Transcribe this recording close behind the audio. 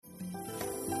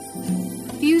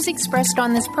views expressed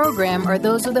on this program are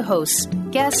those of the hosts,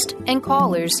 guests, and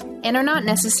callers, and are not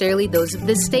necessarily those of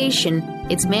this station,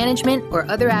 its management, or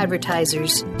other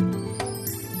advertisers.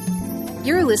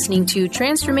 You're listening to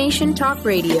Transformation Talk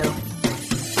Radio.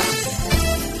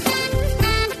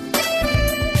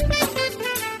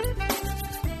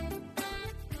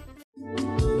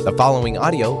 The following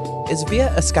audio is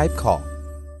via a Skype call.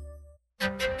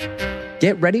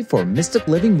 Get ready for Mystic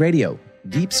Living Radio,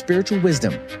 deep spiritual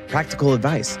wisdom, practical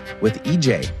advice with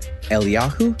EJ,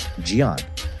 Eliyahu, Jian.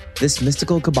 This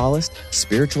mystical Kabbalist,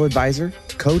 spiritual advisor,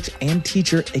 coach, and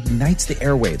teacher ignites the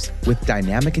airwaves with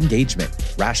dynamic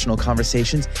engagement, rational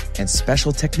conversations, and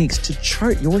special techniques to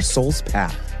chart your soul's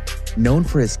path. Known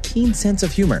for his keen sense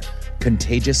of humor,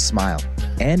 contagious smile,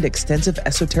 and extensive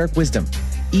esoteric wisdom,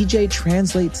 EJ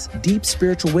translates deep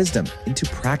spiritual wisdom into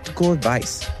practical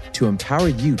advice to empower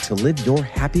you to live your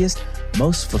happiest,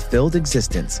 most fulfilled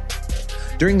existence.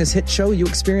 During this hit show, you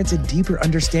experience a deeper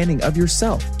understanding of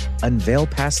yourself, unveil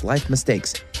past life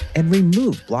mistakes, and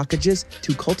remove blockages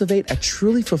to cultivate a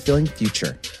truly fulfilling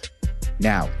future.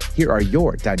 Now, here are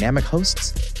your dynamic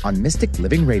hosts on Mystic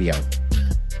Living Radio.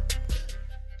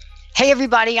 Hey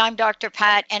everybody, I'm Dr.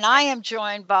 Pat, and I am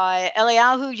joined by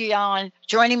Eliyahu Jian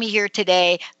joining me here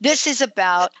today. This is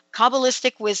about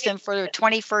Kabbalistic wisdom for the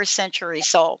 21st century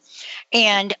soul.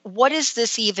 And what does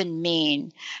this even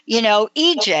mean? You know,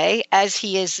 EJ, as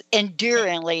he is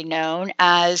endearingly known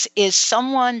as, is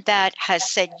someone that has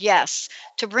said yes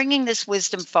to bringing this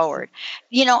wisdom forward.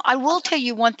 You know, I will tell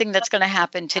you one thing that's going to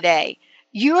happen today.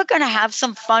 You are going to have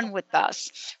some fun with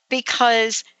us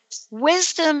because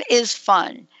wisdom is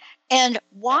fun. And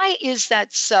why is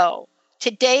that so?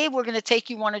 Today, we're going to take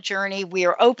you on a journey. We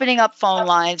are opening up phone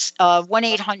lines,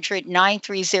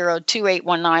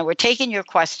 1-800-930-2819. We're taking your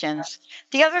questions.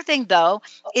 The other thing, though,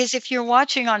 is if you're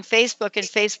watching on Facebook and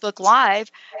Facebook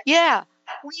Live, we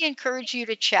encourage you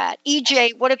to chat.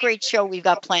 EJ, what a great show we've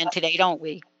got planned today, don't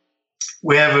we?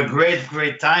 We have a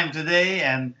great time today,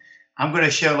 and I'm going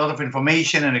to share a lot of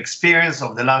information and experience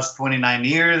of the last 29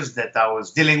 years that I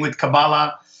was dealing with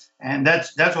Kabbalah. And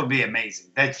that will be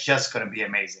amazing. That's just going to be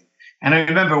amazing. And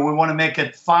remember, we want to make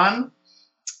it fun,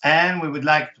 and we would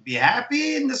like to be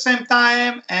happy in the same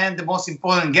time. And the most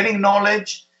important, getting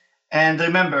knowledge. And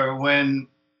remember, when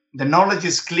the knowledge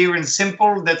is clear and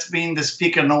simple, that's mean the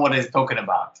speaker know what he's talking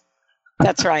about.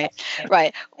 That's right.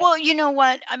 Right. Well, you know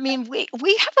what? I mean, we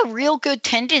have a real good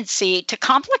tendency to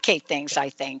complicate things, I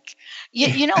think.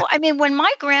 You know, I mean, when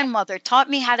my grandmother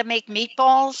taught me how to make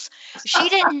meatballs, she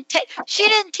didn't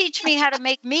teach me how to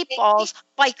make meatballs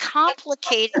by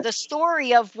complicating the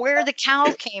story of where the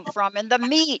cow came from and the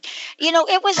meat. You know,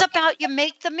 it was about you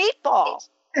make the meatball.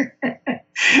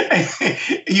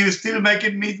 You still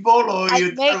making meatball, or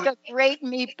I make a great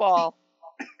meatball.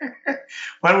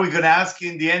 Well, we're going to ask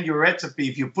you in the end your recipe,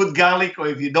 if you put garlic or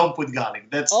if you don't put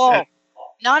garlic.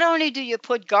 Not only do you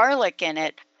put garlic in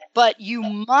it, but you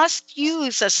must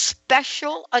use a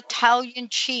special Italian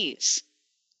cheese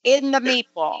in the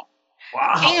meatball.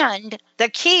 Wow. And the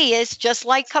key is just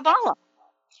like Kabbalah.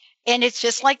 And it's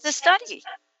just like the study.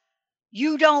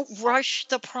 You don't rush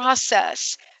the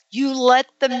process. You let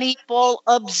the meatball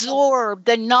absorb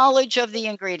the knowledge of the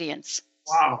ingredients.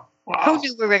 Wow. Who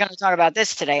knew we were going to talk about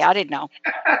this today? I didn't know.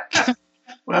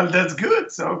 Well, that's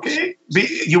good. So, okay.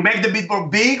 You make the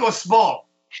meatball big or small?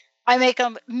 I make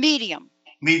them medium.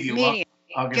 Medium. If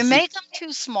you make them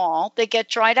too small, they get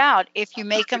dried out. If you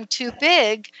make them too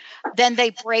big, then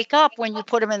they break up when you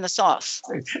put them in the sauce.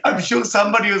 I'm sure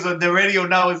somebody who's on the radio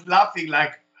now is laughing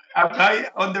like, am I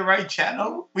on the right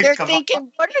channel? They're thinking,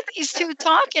 what are these two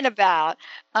talking about?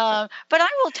 But I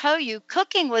will tell you,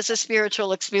 cooking was a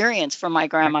spiritual experience for my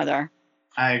grandmother.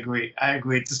 I agree.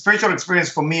 It's a spiritual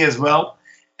experience for me as well.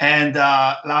 And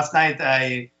last night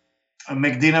I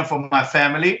make dinner for my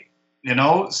family, you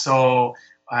know. So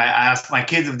I asked my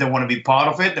kids if they want to be part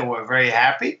of it. They were very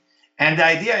happy. And the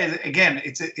idea is, again,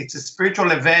 it's a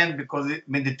spiritual event because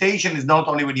meditation is not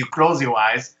only when you close your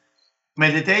eyes.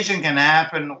 Meditation can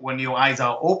happen when your eyes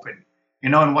are open, you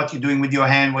know, and what you're doing with your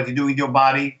hand, what you do with your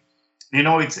body. You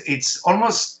know, it's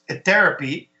almost a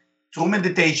therapy through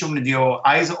meditation with your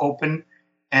eyes open.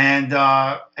 And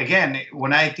again,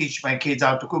 when I teach my kids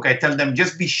how to cook, I tell them,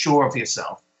 just be sure of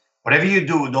yourself. Whatever you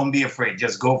do, don't be afraid.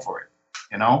 Just go for it,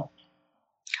 you know?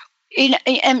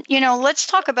 And you know, let's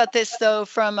talk about this though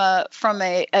from a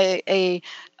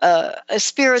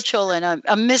spiritual and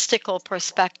a mystical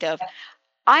perspective.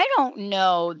 I don't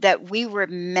know that we were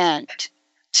meant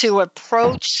to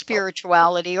approach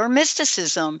spirituality or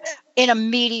mysticism in a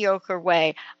mediocre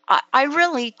way. I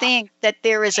really think that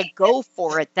there is a go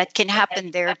for it that can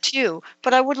happen there too.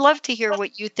 But I would love to hear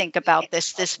what you think about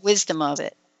this wisdom of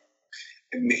it.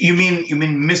 You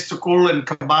mean mystical and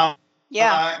Kabbalah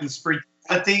Yeah. and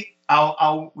spirituality?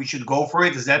 How we should go for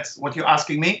it? Is that what you're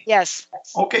asking me? Yes.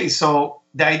 Okay, so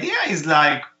the idea is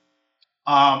like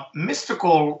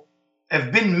mystical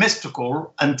have been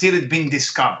mystical until it's been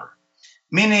discovered.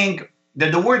 Meaning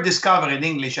that the word discover in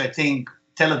English, I think,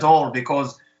 tell it all,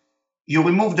 because you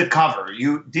remove the cover,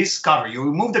 you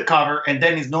remove the cover, and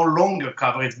then it's no longer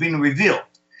cover, it's been revealed.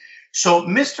 So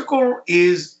mystical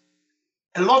is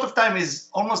a lot of time is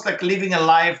almost like living a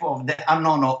life of the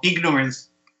unknown or ignorance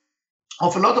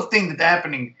of a lot of things that are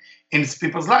happening in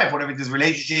people's life, whatever it is,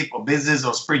 relationship or business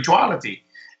or spirituality.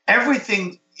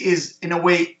 Everything is in a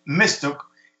way mystic,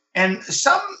 and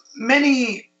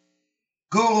many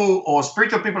guru or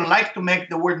spiritual people like to make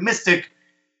the word mystic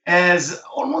as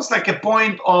almost like a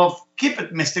point of keep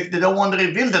it mystic. They don't want to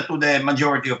reveal that to the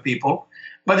majority of people.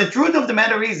 But the truth of the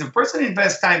matter is, if a person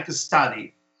invests time to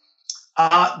study,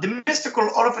 the mystical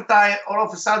all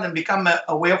of a sudden become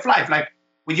a way of life. Like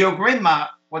with your grandma,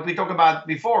 what we talked about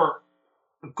before,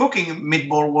 cooking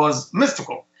meatball was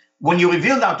mystical. When you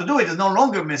revealed how to do it, it's no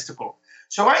longer mystical.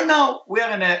 So right now we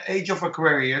are in an age of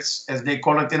Aquarius, as they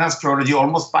call it in astrology,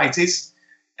 almost Pisces.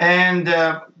 And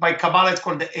by Kabbalah, it's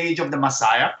called the age of the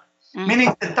Messiah.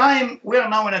 Meaning we are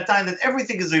now in a time that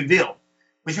everything is revealed,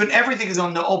 which means everything is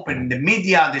on the open. The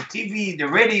media, the TV, the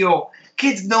radio.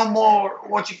 Kids no more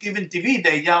watching even TV.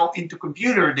 They now into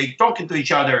computer. They talking to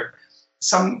each other.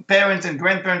 Some parents and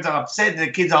grandparents are upset that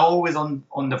the kids are always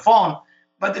on the phone.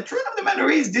 But the truth of the matter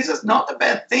is, this is not a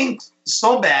bad thing,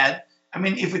 so bad. I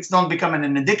mean, if it's not becoming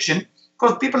an addiction,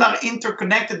 because people are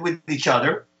interconnected with each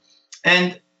other.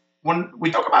 And when we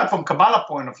talk about from Kabbalah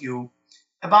point of view,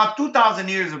 about 2,000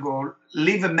 years ago,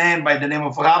 lived a man by the name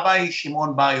of Rabbi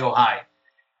Shimon Bar Yochai.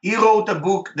 He wrote a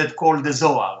book that called the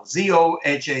Zohar,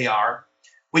 Zohar,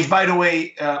 which, by the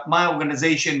way, my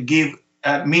organization give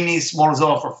mini small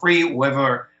Zohar for free.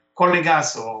 Whoever calling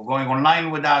us or going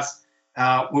online with us,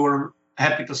 we were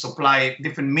happy to supply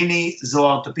different mini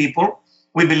Zohar to people.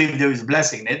 We believe there is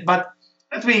blessing in it. But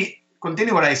let me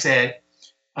continue what I said.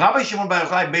 Rabbi Shimon Bar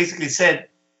Yochai basically said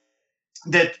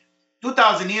that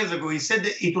 2,000 years ago, he said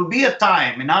that it will be a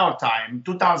time, in our time,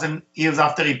 2,000 years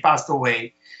after he passed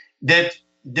away, that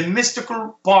the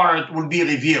mystical part will be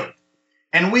revealed.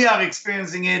 And we are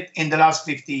experiencing it in the last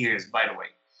 50 years, by the way.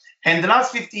 And the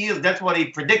last 50 years, that's what he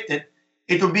predicted.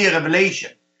 It will be a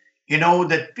revelation.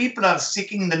 That people are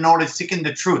seeking the knowledge, seeking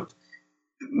the truth.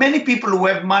 Many people who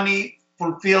have money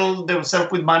fulfill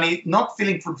themselves with money, not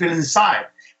feeling fulfilled inside.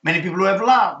 Many people who have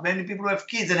love, many people who have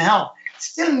kids and health,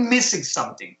 still missing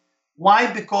something.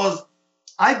 Why? Because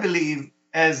I believe,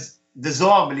 as the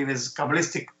Zohar believe, as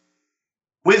Kabbalistic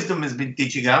wisdom has been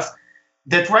teaching us,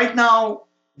 that right now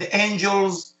the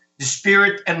angels, the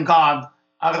spirit, and God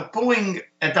are pulling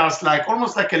at us like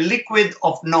almost like a liquid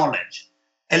of knowledge.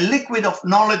 A liquid of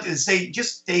knowledge and say,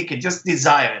 just take it, just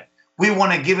desire it. We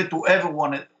want to give it to whoever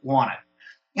want it.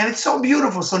 And it's so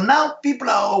beautiful. So now people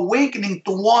are awakening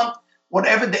to want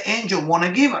whatever the angel want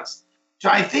to give us. So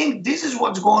I think this is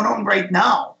what's going on right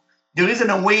now. There is an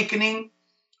awakening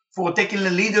for taking the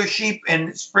leadership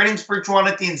and spreading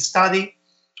spirituality and study,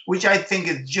 which I think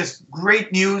is just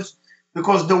great news,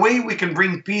 because the way we can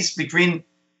bring peace between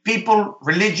people,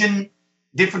 religion,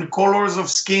 different colors of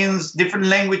skins, different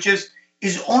languages,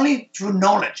 is only through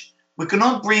knowledge. We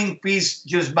cannot bring peace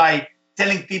just by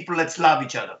telling people, let's love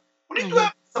each other. We need to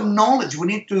have some knowledge. We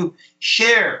need to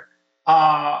share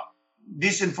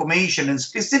this information, and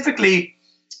specifically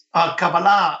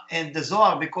Kabbalah and the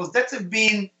Zohar, because that's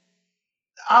been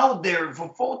out there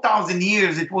for 4,000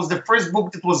 years. It was the first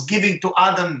book that was given to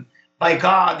Adam by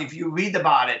God. If you read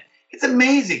about it, it's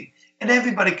amazing. And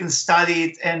everybody can study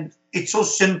it, and it's so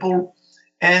simple,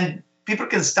 and people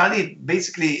can study it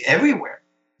basically everywhere.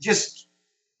 Just,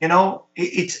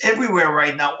 it's everywhere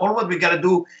right now. All what we got to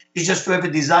do is just to have a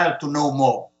desire to know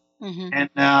more, and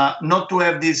not to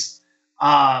have this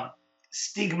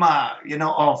stigma,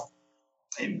 of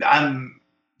I'm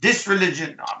this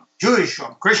religion, I'm Jewish, or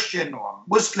I'm Christian, or I'm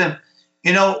Muslim.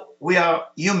 We are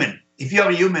human. If you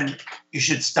are human, you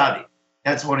should study.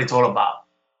 That's what it's all about.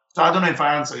 So I don't know if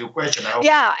I answer your question.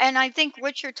 Yeah, and I think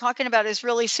what you're talking about is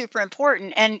really super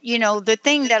important. And, the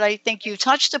thing that I think you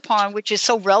touched upon, which is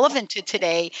so relevant to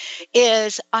today,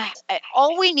 is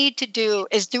all we need to do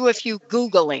is do a few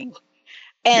Googling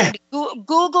and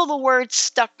Google the word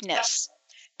stuckness.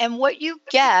 And what you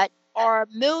get are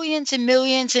millions and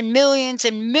millions and millions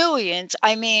and millions.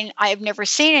 I mean, I have never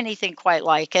seen anything quite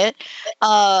like it,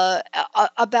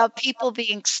 about people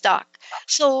being stuck.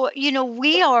 So,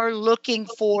 we are looking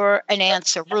for an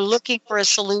answer. We're looking for a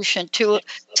solution to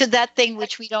that thing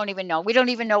which we don't even know. We don't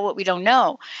even know what we don't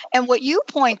know. And what you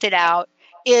pointed out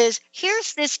is,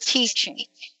 here's this teaching.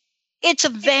 It's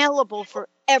available for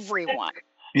everyone.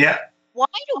 Yeah. Why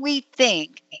do we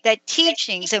think that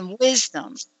teachings and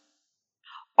wisdom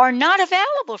are not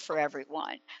available for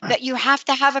everyone? That you have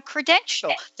to have a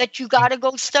credential, that you got to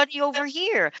go study over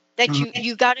here, that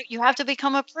you have to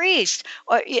become a priest,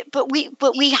 but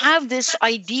we have this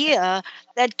idea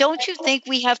that, don't you think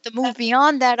we have to move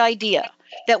beyond that idea,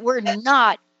 that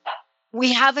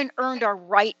we haven't earned our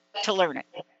right to learn it?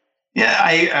 Yeah,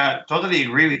 I totally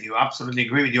agree with you. Absolutely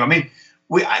agree with you. I mean,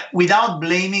 without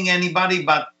blaming anybody,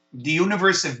 but the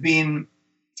universe has been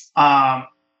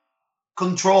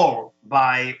controlled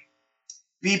by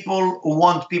people who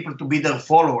want people to be their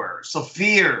followers. So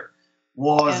fear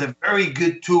was a very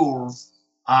good tool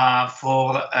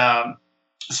for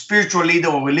spiritual leader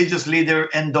or religious leader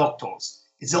and doctors.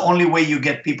 It's the only way you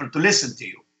get people to listen to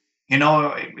you.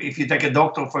 If you take a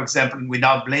doctor, for example,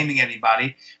 without blaming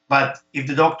anybody, but if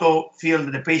the doctor feels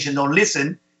that the patient don't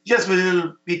listen, just with a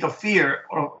little bit of fear,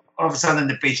 all of a sudden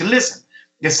the patient listens.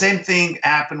 The same thing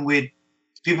happened with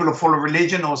people who follow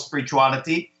religion or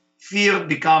spirituality. Fear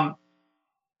become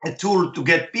a tool to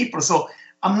get people. So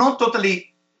I'm not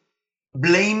totally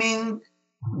blaming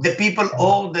the people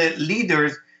or the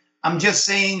leaders. I'm just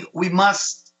saying we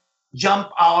must jump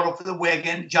out of the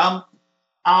wagon, jump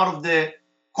out of the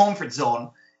comfort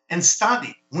zone and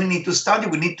study. We need to study.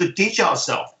 We need to teach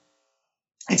ourselves.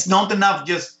 It's not enough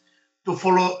just to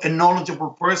follow a knowledgeable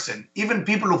person. Even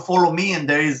people who follow me, and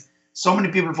there is so many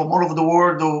people from all over the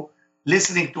world who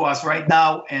listening to us right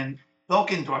now and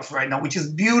talking to us right now, which is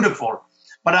beautiful.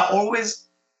 But I always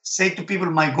say to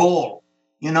people, my goal,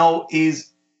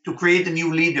 is to create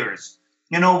new leaders.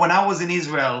 When I was in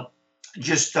Israel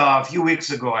just a few weeks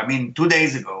ago, 2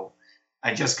 days ago,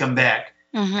 I just come back.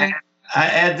 Mm-hmm. And I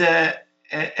had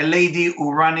a lady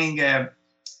who running a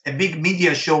big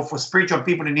media show for spiritual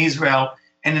people in Israel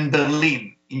and in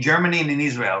Berlin, in Germany and in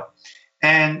Israel.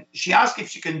 And she asked if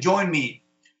she can join me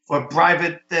for a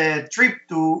private trip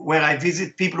to where I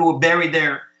visit people who were buried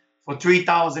there for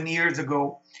 3,000 years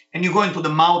ago. And you go into the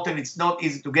mountain, it's not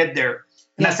easy to get there.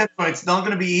 And I said, well, it's not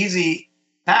going to be easy,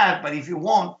 Pat, but if you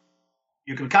want,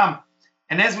 you can come.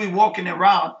 And as we walking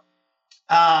around,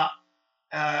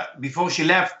 before she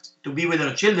left to be with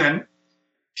her children,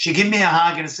 she gave me a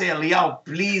hug and said, Eliyahu,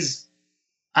 please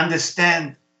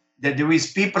understand that there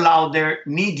is people out there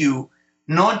need you,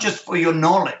 not just for your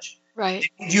knowledge. Right.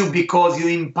 They need you because you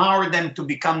empower them to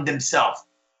become themselves.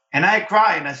 And I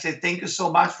cried and I said, thank you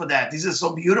so much for that. This is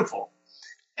so beautiful.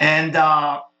 And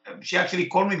she actually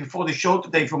called me before the show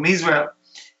today from Israel.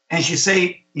 And she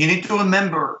said, you need to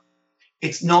remember,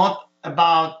 it's not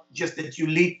about just that you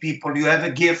lead people. You have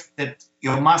a gift that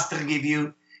your master gave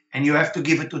you, and you have to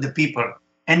give it to the people.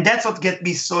 And that's what gets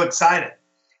me so excited.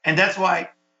 And that's why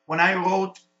when I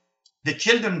wrote the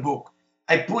children book,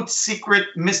 I put secret,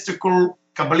 mystical,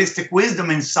 Kabbalistic wisdom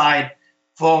inside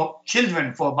for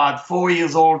children for about 4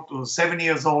 years old to 7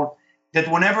 years old,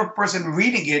 that whenever a person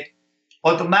reading it,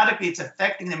 automatically it's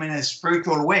affecting them in a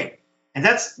spiritual way. And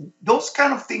those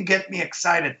kind of things get me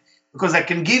excited, because I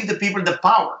can give the people the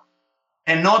power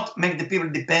and not make the people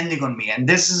depending on me. And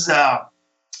this is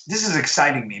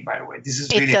exciting me, by the way. This is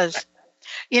really it does. exciting.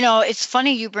 It's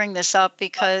funny you bring this up,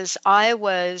 because I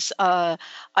was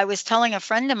telling a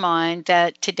friend of mine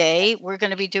that today we're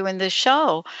going to be doing this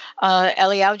show,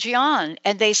 Eliyahu Jian,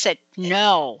 and they said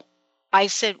no. I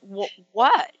said,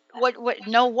 what? What?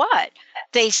 No, what?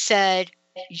 They said,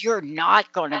 you're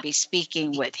not going to be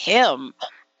speaking with him.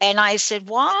 And I said,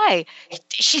 why?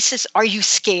 She says, are you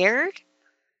scared?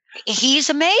 He's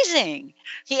amazing.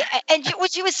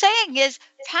 What she was saying is,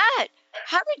 Pat,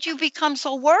 how did you become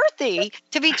so worthy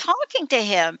to be talking to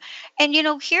him? And,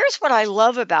 here's what I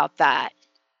love about that.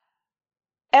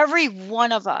 Every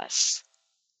one of us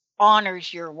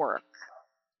honors your work.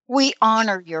 We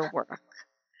honor your work.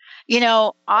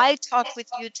 I talk with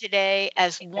you today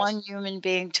as one human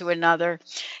being to another.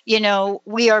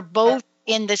 We are both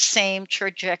in the same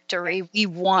trajectory. We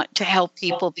want to help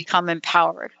people become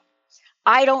empowered.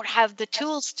 I don't have the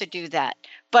tools to do that,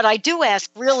 but I do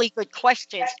ask really good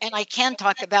questions, and I can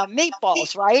talk about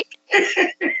meatballs, right?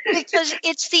 Because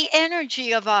it's the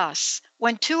energy of us.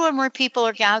 When 2 or more people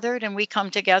are gathered and we come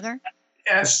together,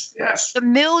 Yes. the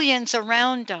millions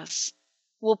around us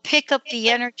will pick up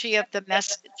the energy of the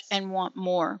message and want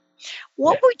more.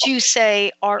 What would you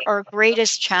say are our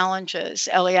greatest challenges,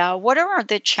 Eliyahu? What are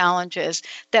the challenges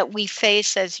that we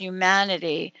face as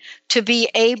humanity to be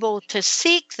able to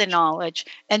seek the knowledge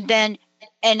and then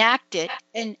enact it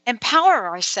and empower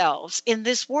ourselves in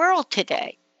this world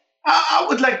today? I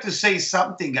would like to say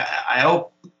something. I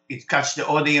hope it catch the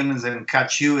audience and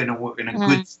catch you in a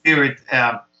good spirit.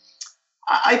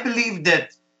 I believe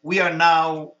that we are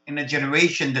now in a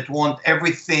generation that want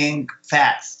everything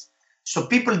fast. So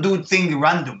people do things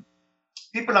random.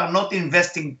 People are not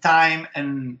investing time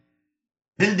and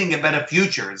building a better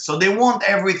future. So they want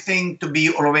everything to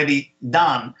be already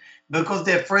done because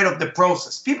they're afraid of the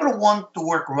process. People want to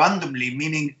work randomly,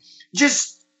 meaning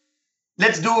just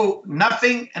let's do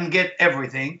nothing and get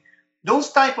everything.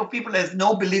 Those type of people, there's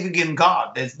no believing in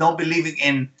God. There's no believing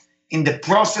in the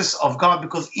process of God,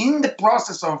 because in the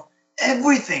process of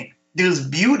everything, there's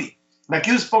beauty. Like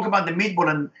you spoke about the meatball,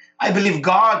 and I believe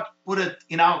God put it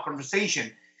in our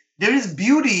conversation. There is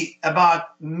beauty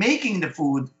about making the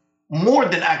food more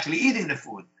than actually eating the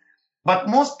food. But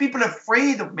most people are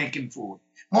afraid of making food.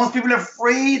 Most people are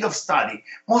afraid of study.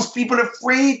 Most people are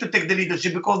afraid to take the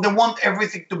leadership because they want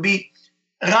everything to be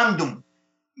random,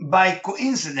 by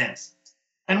coincidence.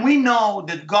 And we know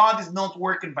that God is not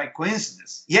working by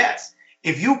coincidence. Yes,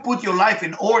 if you put your life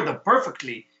in order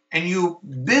perfectly and you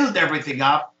build everything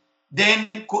up, then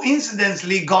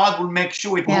coincidentally, God will make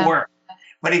sure it will work.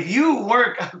 But if you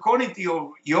work according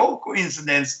to your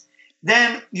coincidence,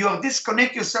 then you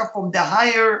disconnect yourself from the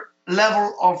higher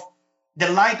level of the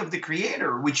light of the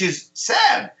Creator, which is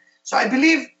sad. So I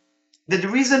believe that the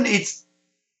reason it's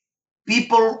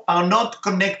people are not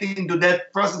connecting to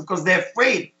that process because they're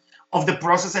afraid of the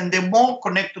process, and they won't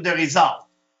connect to the result.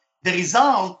 The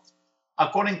result,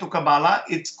 according to Kabbalah,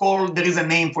 there is a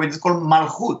name for it, it's called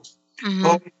Malchut.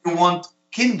 Or if you want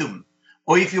kingdom,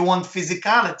 or if you want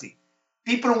physicality.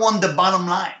 People want the bottom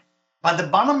line. But the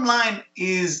bottom line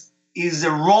is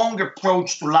a wrong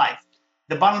approach to life.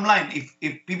 The bottom line,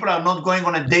 if people are not going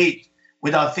on a date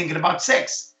without thinking about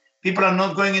sex, people are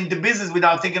not going into business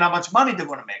without thinking how much money they're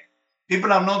going to make.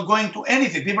 People are not going to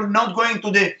anything. People are not going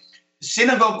to the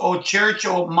synagogue or church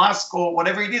or mosque or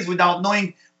whatever it is without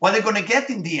knowing what they're going to get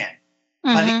in the end.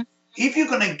 But if you're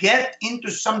going to get into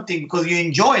something because you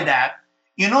enjoy that,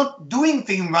 you're not doing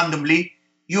things randomly.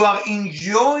 You are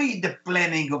enjoy the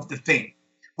planning of the thing.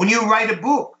 When you write a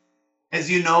book,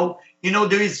 as you know,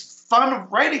 there is fun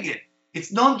of writing it.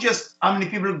 It's not just how many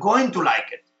people are going to like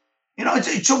it.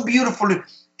 It's so beautiful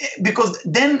because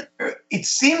then it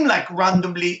seemed like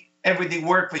randomly everything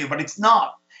worked for you, but it's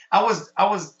not.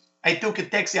 I took a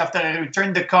taxi after I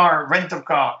returned the rental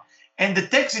car, and the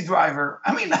taxi driver,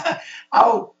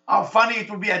 how funny it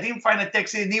would be. I didn't find a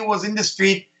taxi, and he was in the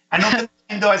street. I knocked on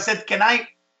the window. I said, "Can I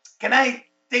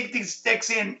take this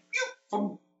taxi?" And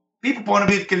from people's point of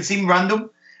view, it can seem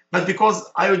random, but because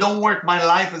I don't work my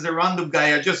life as a random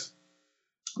guy, I just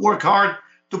work hard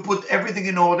to put everything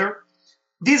in order.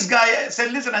 This guy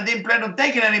said, "Listen, I didn't plan on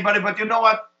taking anybody, but you know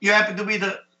what? You happen to be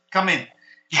come in."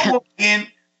 I walk in,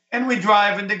 and we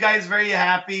drive, and the guy is very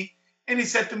happy. And he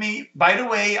said to me, "By the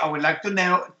way, I would like to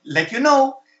let you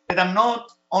know that I'm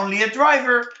not only a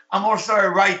driver, I'm also a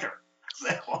writer." I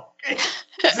said, "Okay,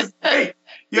 this is great.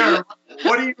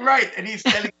 What do you write?" And he's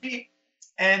telling me,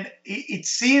 and it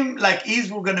seemed like he's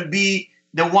going to be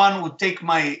the one who take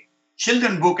my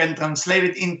children's book and translate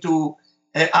it into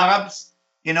Arabs,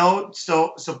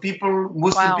 so people,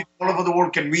 Muslim people all over the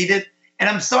world can read it. And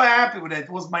I'm so happy with it. It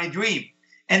was my dream.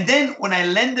 And then when I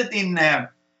landed in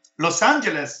Los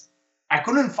Angeles, I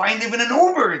couldn't find even an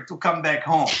Uber to come back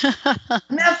home.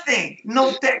 Nothing.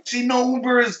 No taxi, no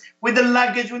Ubers, with the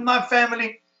luggage, with my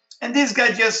family. And this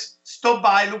guy just stopped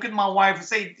by, look at my wife, and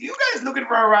say, "You guys looking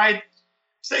for a ride?"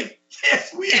 Say,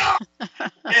 "Yes, we are."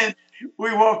 And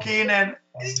we walk in, and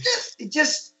it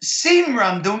just seemed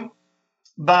random,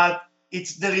 but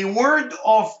it's the reward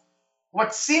of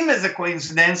what seemed as a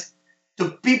coincidence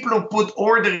to people who put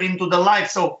order into the life.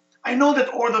 So I know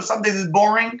that order sometimes is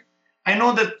boring. I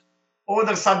know that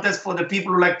order sometimes for the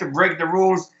people who like to break the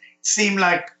rules seem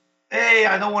like, "Hey,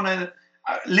 I don't want to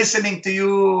listening to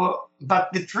you."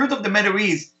 But the truth of the matter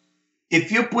is,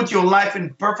 if you put your life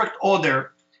in perfect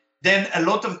order, then a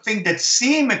lot of things that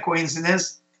seem a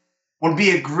coincidence will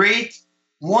be a great,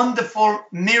 wonderful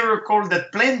miracle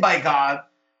that planned by God.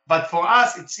 But for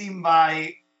us, it seemed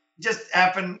just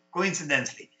happened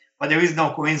coincidentally. But there is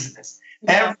no coincidence.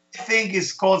 Yeah. Everything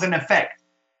is cause and effect.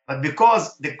 But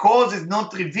because the cause is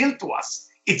not revealed to us,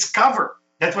 it's covered.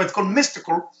 That's why it's called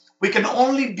mystical. We can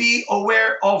only be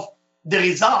aware of the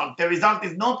result. The result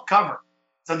is not covered.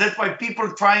 So that's why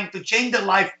people trying to change their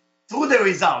life through the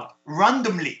result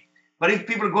randomly. But if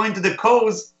people go into the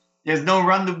cause, there's no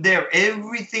random there.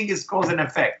 Everything is cause and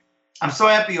effect. I'm so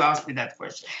happy you asked me that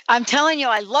question. I'm telling you,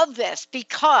 I love this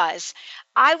because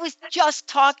I was just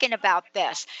talking about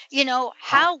this. You know,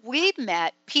 how we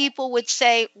met, people would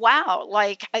say, wow,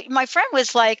 like my friend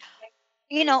was like,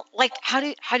 you know, like, how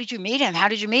did you meet him? How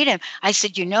did you meet him? I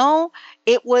said, you know,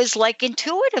 it was like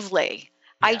intuitively.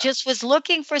 I just was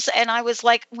looking for, and I was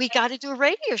like, we got to do a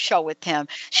radio show with him.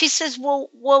 She says, well,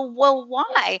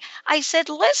 why? I said,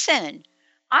 listen,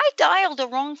 I dialed a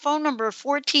wrong phone number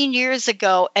 14 years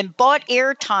ago and bought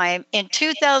airtime in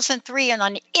 2003 on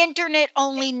an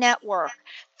internet-only network.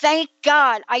 Thank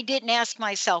God I didn't ask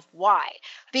myself why,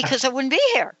 because I wouldn't be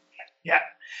here. Yeah.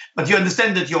 But you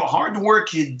understand that your hard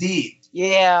work you did.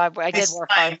 Yeah, I did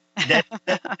work hard.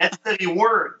 That's the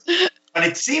reward. But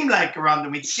it seemed like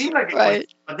random. It seemed like right.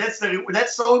 But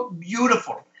that's so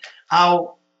beautiful.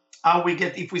 How we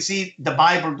get, if we see the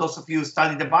Bible, those of you who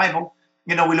study the Bible,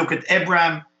 you know, we look at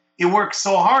Abraham. He worked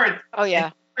so hard. Oh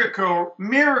yeah.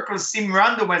 Miracles seem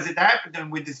random as it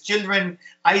happened with his children,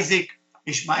 Isaac,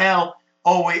 Ishmael,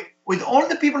 or with all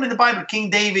the people in the Bible, King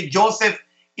David, Joseph.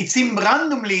 It seemed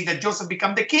randomly that Joseph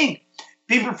became the king.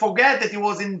 People forget that he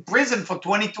was in prison for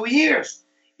 22 years.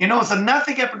 You know, so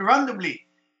nothing happened randomly.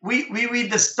 We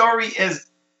read the story as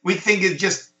we think it's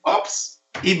just, oops,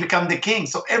 he became the king.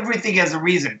 So everything has a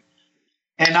reason.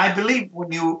 And I believe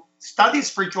when you study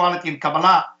spirituality in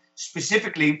Kabbalah,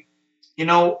 specifically, you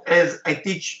know, as I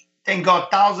teach, thank God,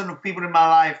 thousands of people in my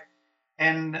life,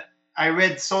 and I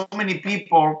read so many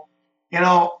people, you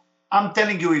know, I'm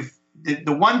telling you, if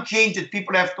the one change that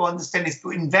people have to understand is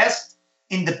to invest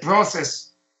in the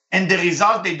process, and the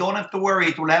result, they don't have to worry,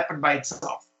 it will happen by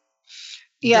itself.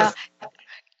 Yeah.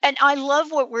 And I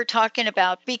love what we're talking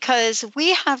about because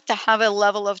we have to have a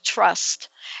level of trust.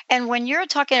 And when you're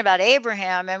talking about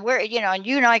Abraham, and we're, you know, and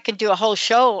you and I can do a whole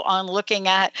show on looking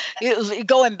at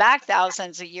going back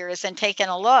thousands of years and taking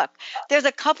a look. There's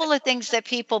a couple of things that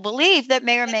people believe that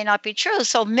may or may not be true.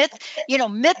 So myth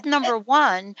number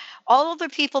one, all of the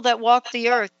people that walked the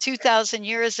earth 2,000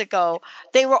 years ago,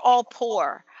 they were all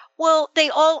poor. Well, they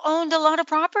all owned a lot of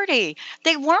property.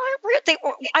 They weren't.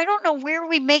 I don't know where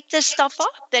we make this stuff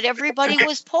up that everybody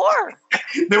was poor.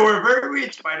 They were very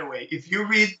rich, by the way. If you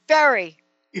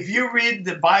read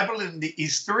the Bible and the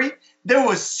history, they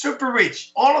were super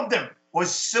rich. All of them were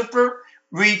super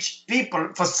rich people.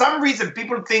 For some reason,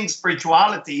 people think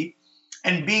spirituality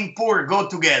and being poor go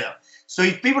together. So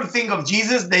if people think of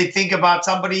Jesus, they think about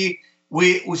somebody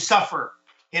who suffer.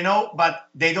 You know, but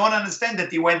they don't understand that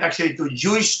he went actually to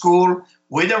Jewish school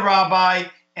with a rabbi,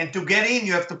 and to get in,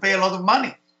 you have to pay a lot of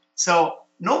money. So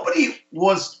nobody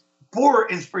was poor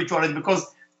in spirituality, because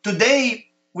today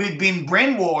we've been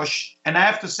brainwashed, and I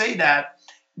have to say that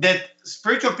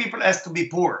spiritual people has to be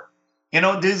poor. You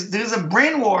know, there's a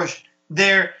brainwash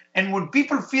there, and when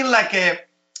people feel like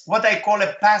what I call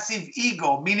a passive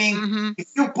ego, meaning if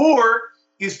you're poor,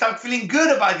 you start feeling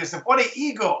good about yourself. What an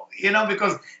ego, you know,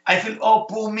 because I feel, oh,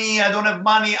 poor me, I don't have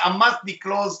money. I must be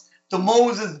close to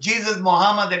Moses, Jesus,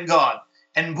 Muhammad, and God,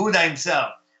 and Buddha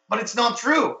himself. But it's not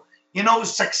true. You know,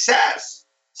 success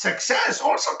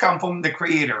also comes from the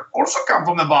Creator, also comes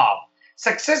from above.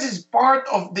 Success is part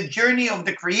of the journey of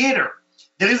the Creator.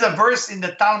 There is a verse in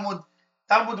the Talmud.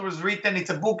 Talmud was written, it's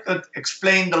a book that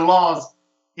explained the laws.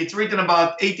 It's written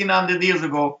about 1,800 years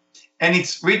ago. And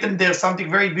it's written there something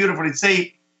very beautiful. It says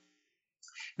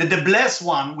that the blessed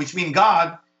one, which means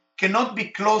God, cannot be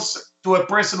close to a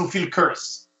person who feels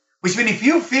cursed. Which means if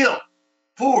you feel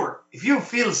poor, if you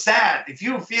feel sad, if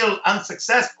you feel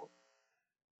unsuccessful,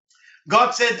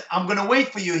 God said, I'm going to wait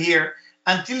for you here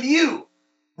until you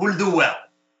will do well.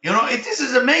 You know, this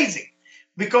is amazing,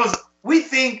 because we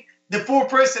think the poor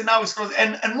person now is close.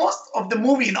 And most of the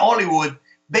movie in Hollywood,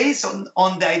 based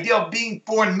on the idea of being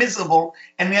poor and miserable,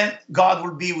 and then God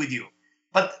will be with you.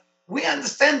 But we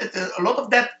understand that a lot of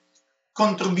that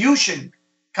contribution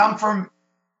come from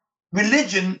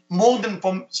religion more than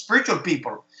from spiritual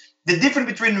people. The difference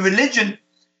between religion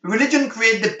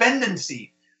creates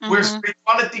dependency, where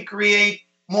spirituality creates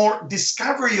more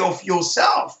discovery of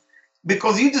yourself,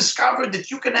 because you discover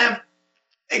that you can have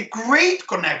a great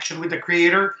connection with the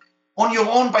Creator on your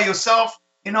own by yourself,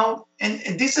 you know, and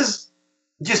this is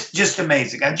just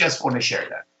amazing. I just want to share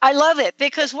that. I love it,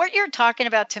 because what you're talking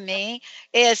about to me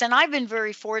is, and I've been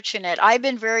very fortunate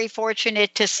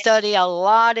to study a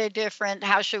lot of different,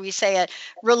 how should we say it,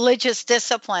 religious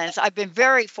disciplines. I've been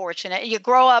very fortunate. You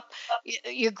grow up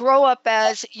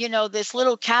as, this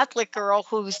little Catholic girl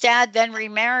whose dad then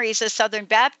remarries a Southern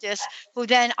Baptist, who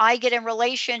then I get in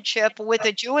relationship with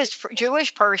a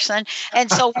Jewish person.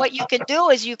 And so what you can do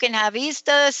is you can have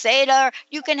Easter, Seder,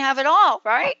 you can have it all,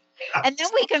 right? And then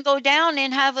we can go down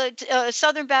and have a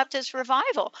Southern Baptist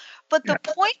revival. But the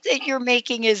point that you're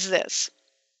making is this.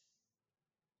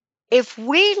 If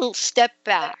we step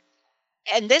back,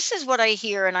 and this is what I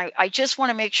hear, and I just want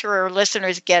to make sure our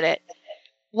listeners get it.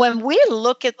 When we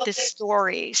look at the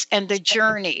stories and the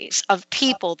journeys of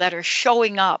people that are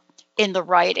showing up in the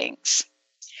writings,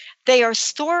 they are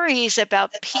stories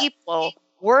about people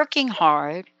working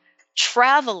hard,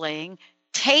 traveling,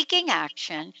 taking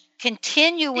action,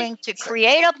 continuing to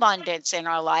create abundance in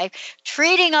our life,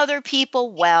 treating other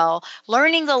people well,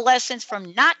 learning the lessons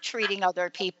from not treating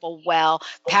other people well,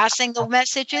 passing the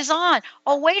messages on.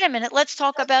 Oh, wait a minute, let's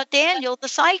talk about Daniel, the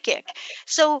psychic.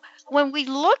 So when we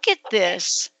look at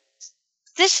this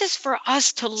is for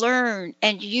us to learn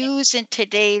and use in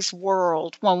today's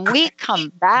world. When we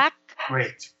come back,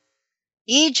 great.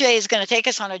 EJ is going to take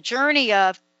us on a journey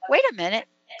of, wait a minute,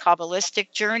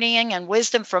 Kabbalistic journeying and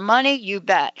wisdom for money? You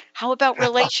bet. How about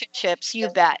relationships? You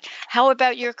bet. How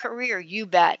about your career? You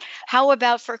bet. How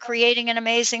about for creating an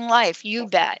amazing life? You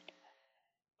bet.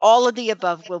 All of the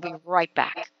above. We'll be right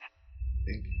back.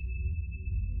 Thank you.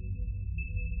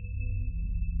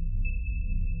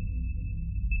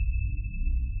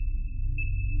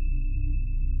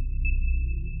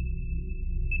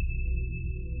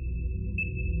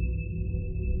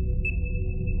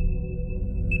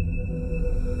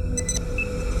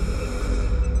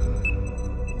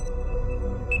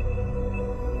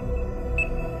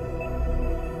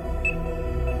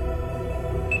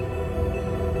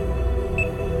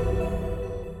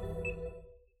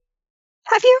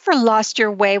 Have you ever lost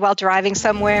your way while driving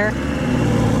somewhere?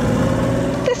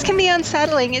 This can be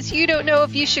unsettling, as you don't know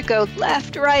if you should go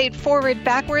left, right, forward,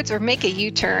 backwards, or make a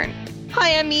U-turn.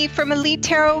 Hi, I'm Eve from Elite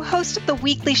Tarot, host of the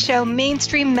weekly show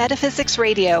Mainstream Metaphysics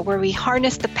Radio, where we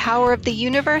harness the power of the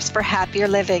universe for happier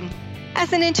living.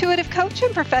 As an intuitive coach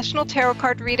and professional tarot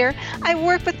card reader, I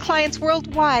work with clients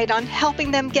worldwide on helping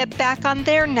them get back on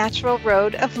their natural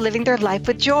road of living their life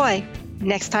with joy.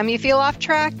 Next time you feel off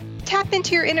track, tap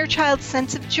into your inner child's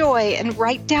sense of joy and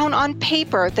write down on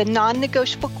paper the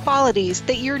non-negotiable qualities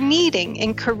that you're needing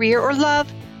in career or love,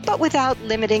 but without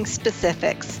limiting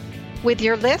specifics. With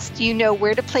your list, you know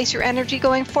where to place your energy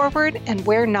going forward and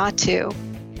where not to.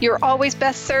 You're always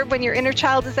best served when your inner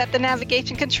child is at the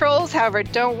navigation controls. However,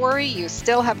 don't worry, you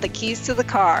still have the keys to the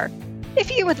car.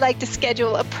 If you would like to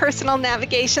schedule a personal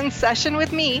navigation session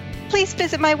with me, please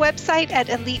visit my website at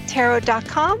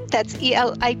elitetarot.com. That's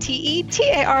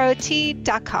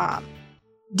ELITETAROT.com.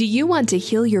 Do you want to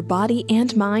heal your body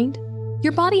and mind?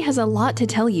 Your body has a lot to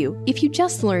tell you if you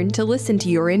just learn to listen to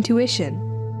your intuition.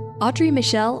 Audrey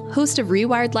Michelle, host of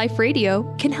Rewired Life Radio,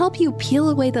 can help you peel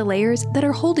away the layers that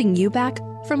are holding you back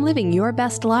from living your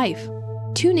best life.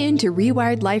 Tune in to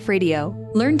Rewired Life Radio.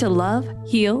 Learn to love,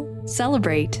 heal,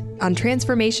 celebrate on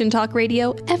Transformation Talk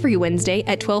Radio every Wednesday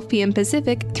at 12 p.m.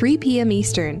 Pacific, 3 p.m.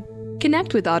 Eastern.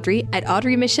 Connect with Audrey at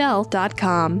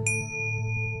audreymichelle.com.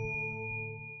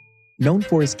 Known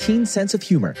for his keen sense of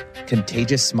humor,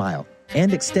 contagious smile,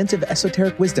 and extensive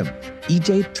esoteric wisdom,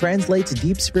 EJ translates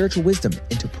deep spiritual wisdom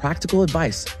into practical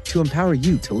advice to empower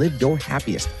you to live your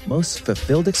happiest, most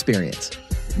fulfilled experience.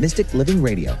 Mystic Living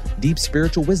Radio, Deep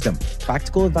Spiritual Wisdom,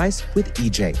 Practical Advice with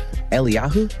EJ,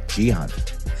 Eliyahu, Jian.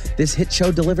 This hit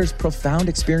show delivers profound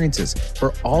experiences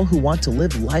for all who want to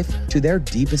live life to their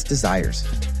deepest desires.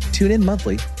 Tune in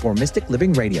monthly for Mystic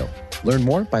Living Radio. Learn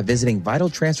more by visiting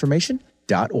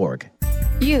vitaltransformation.org.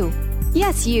 You,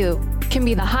 yes you, can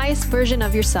be the highest version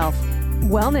of yourself.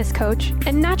 Wellness coach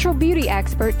and natural beauty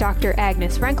expert Dr.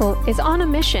 Agnes Frenkel is on a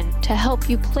mission to help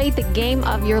you play the game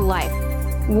of your life.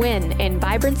 Win in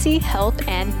vibrancy, health,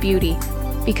 and beauty,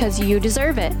 because you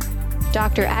deserve it.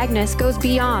 Dr. Agnes goes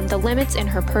beyond the limits in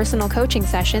her personal coaching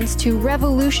sessions to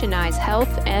revolutionize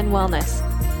health and wellness.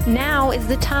 Now is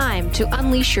the time to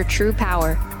unleash your true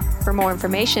power. For more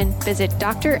information, visit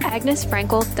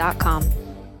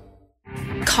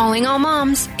dragnesfrankel.com. Calling all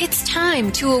moms, it's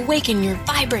time to awaken your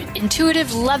vibrant,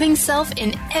 intuitive, loving self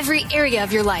in every area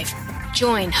of your life.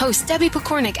 Join host Debbie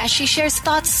Pokornik as she shares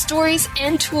thoughts, stories,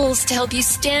 and tools to help you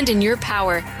stand in your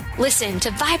power. Listen to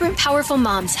Vibrant, Powerful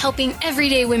Moms helping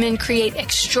everyday women create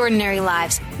extraordinary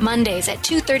lives. Mondays at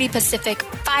 2:30 Pacific,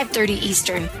 5:30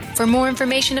 Eastern. For more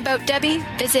information about Debbie,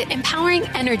 visit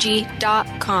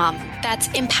empoweringenergy.com. That's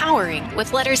empowering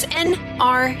with letters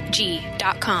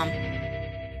NRG.com.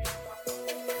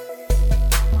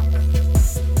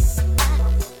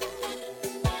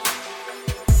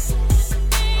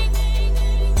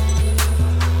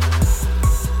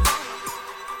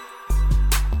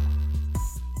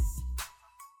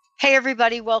 Hey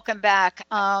everybody, welcome back.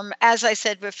 As I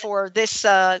said before, this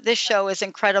show is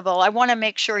incredible. I want to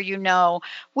make sure you know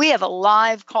we have a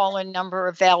live call-in number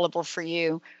available for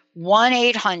you,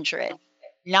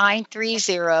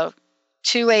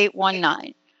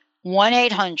 1-800-930-2819.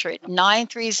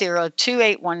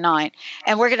 1-800-930-2819.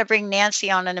 And we're going to bring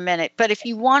Nancy on in a minute. But if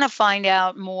you want to find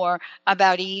out more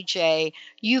about EJ,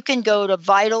 you can go to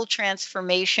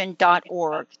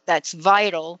vitaltransformation.org. That's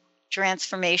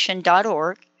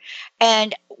vitaltransformation.org.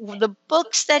 And the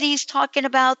books that he's talking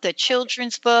about, the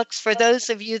children's books, for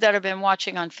those of you that have been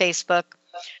watching on Facebook,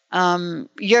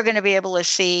 you're going to be able to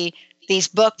see these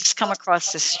books come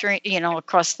across the screen,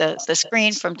 across the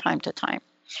screen from time to time.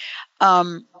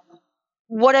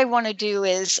 What I want to do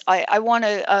is I want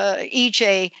to,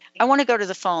 EJ, I want to go to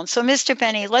the phone. So, Mr.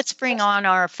 Benny, let's bring on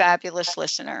our fabulous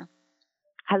listener.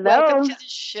 Hello. Welcome to the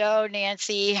show,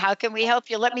 Nancy. How can we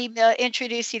help you? Let me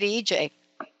introduce you to EJ.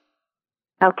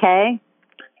 Okay.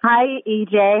 Hi,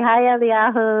 EJ. Hi,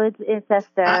 Eliyahu. It's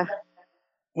Esther.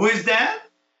 Who is that?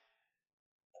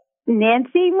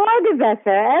 Nancy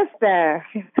Morgenbesser. Esther.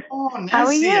 Oh, Nancy. How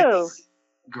are you?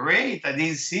 Great. I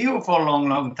didn't see you for a long,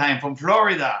 long time. From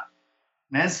Florida.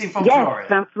 Nancy from Florida. Florida. Yes,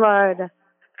 from Florida.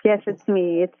 Yes, it's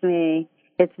me. It's me.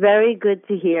 It's very good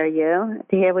to hear you,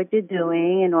 to hear what you're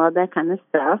doing and all that kind of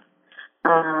stuff.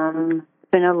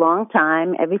 It's been a long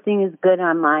time. Everything is good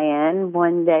on my end,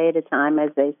 one day at a time,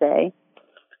 as they say.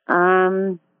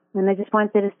 And I just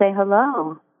wanted to say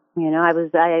hello. I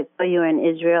saw you were in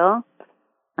Israel.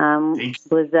 Thank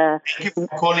you. Thank you for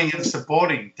calling and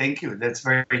supporting. Thank you. That's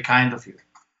very, very kind of you.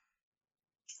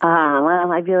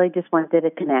 Well, I really just wanted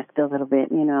to connect a little bit,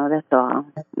 that's all,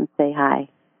 and say hi.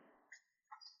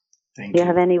 Thank Do you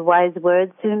have any wise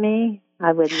words to me?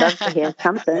 I would love to hear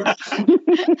something.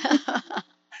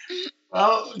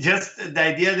 Well, just the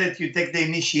idea that you take the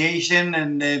initiation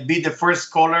and be the first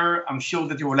caller, I'm sure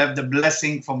that you will have the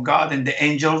blessing from God and the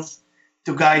angels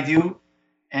to guide you,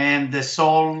 and the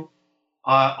soul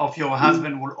of your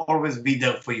husband will always be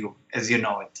there for you, as you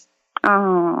know it.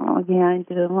 Oh, yeah, I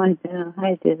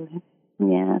do.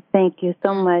 Yeah, thank you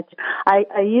so much.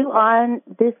 Are you on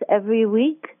this every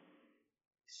week?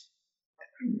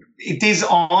 It is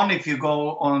on. If you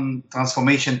go on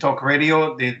Transformation Talk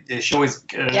Radio, the show is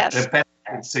repetitive,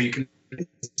 so you can.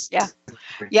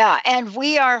 Yeah, and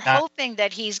we are hoping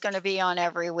that he's going to be on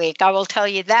every week. I will tell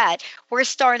you that. We're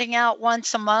starting out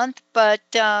once a month, but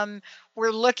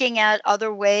we're looking at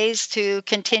other ways to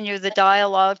continue the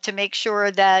dialogue to make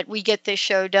sure that we get this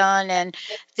show done and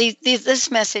this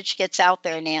message gets out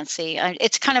there, Nancy.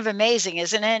 It's kind of amazing,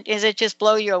 isn't it? Does it just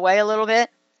blow you away a little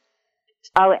bit?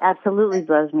 Oh, it absolutely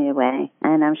blows me away.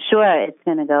 And I'm sure it's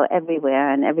going to go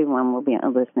everywhere and everyone will be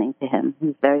listening to him.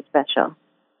 He's very special.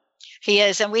 He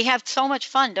is. And we have so much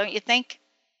fun, don't you think?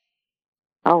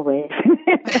 Always.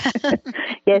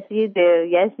 Yes, you do.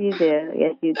 Yes, you do.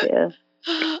 Yes, you do.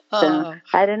 So,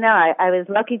 I don't know. I was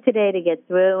lucky today to get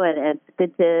through, and it's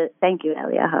good to thank you,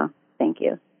 Eliyahu. Thank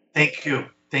you. Thank you.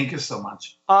 Thank you so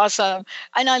much. Awesome.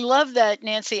 And I love that,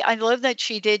 Nancy. I love that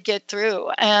she did get through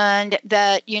and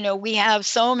that, we have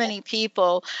so many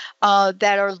people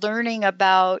that are learning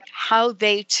about how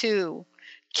they too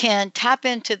can tap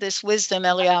into this wisdom,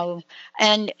 Eliyahu.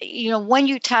 And, when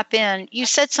you tap in, you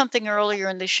said something earlier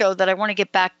in the show that I want to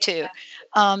get back to.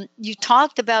 You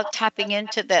talked about tapping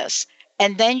into this,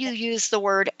 and then you used the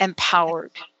word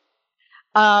empowered.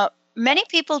 Many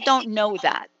people don't know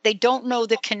that. They don't know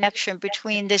the connection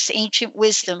between this ancient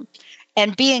wisdom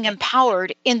and being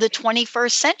empowered in the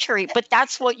 21st century. But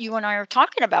that's what you and I are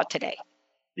talking about today.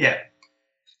 Yeah.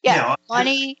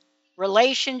 Money,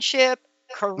 relationship,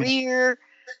 career.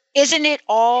 Isn't it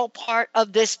all part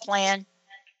of this plan?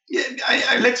 Yeah,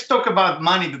 let's talk about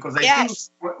money, because I think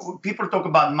when people talk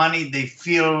about money, they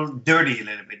feel dirty a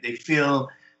little bit. They feel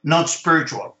not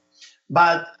spiritual.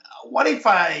 But what if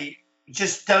I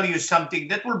just tell you something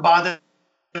that will bother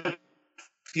a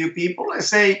few people? I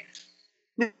say,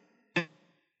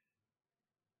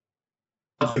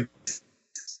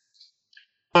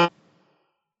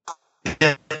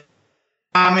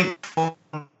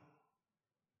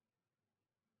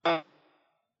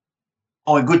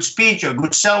 or a good speech or a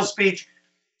good sales speech,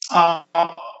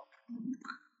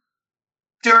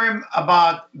 term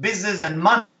about business and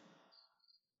money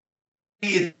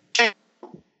is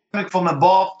coming from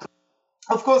above.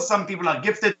 Of course, some people are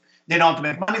gifted, they know how to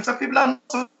make money. Some people are not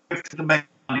so gifted to make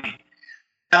money.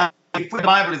 If the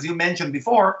Bible, as you mentioned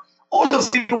before, all those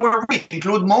people were rich,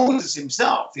 include Moses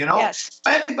himself, Yes.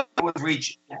 Everybody was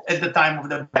rich at the time of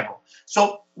the Bible.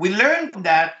 So we learned from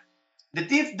that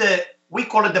if we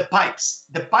call it the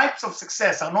pipes of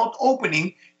success are not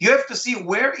opening, you have to see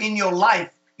where in your life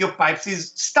your pipes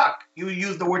is stuck. You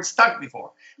used the word stuck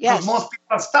before. Yes. Because most people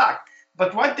are stuck.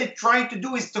 But what they try to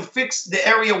do is to fix the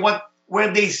area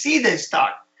where they see they're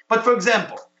stuck. But for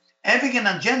example, having an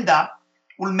agenda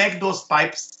will make those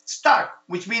pipes stuck,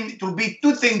 which means it will be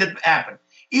two things that happen.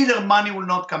 Either money will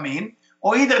not come in,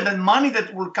 or either the money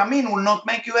that will come in will not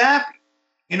make you happy.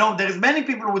 There's many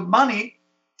people with money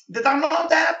that are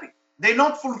not happy. They're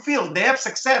not fulfilled. They have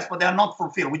success, but they are not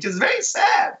fulfilled, which is very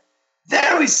sad.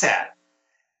 Very sad.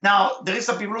 Now, there is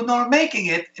some people who are not making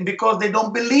it because they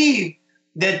don't believe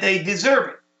that they deserve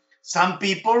it. Some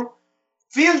people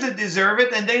feel they deserve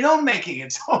it and they don't making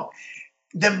it. So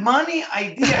the money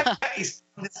idea is to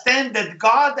understand that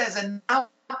God has enough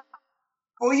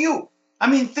for you. I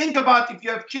mean, think about if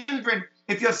you have children,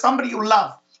 if you have somebody you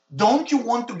love, don't you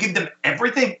want to give them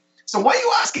everything? So why are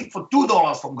you asking for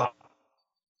 $2 from God?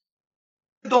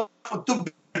 For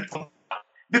 $2 from God?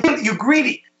 Because you're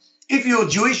greedy. If you're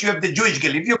Jewish, you have the Jewish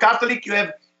guilt. If you're Catholic, you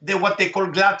have what they call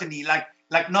gluttony, like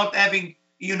not having,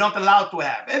 you're not allowed to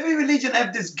have. Every religion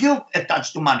has this guilt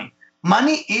attached to money.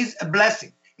 Money is a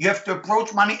blessing. You have to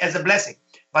approach money as a blessing.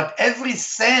 But every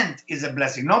cent is a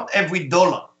blessing, not every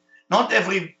dollar, not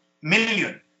every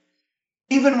million.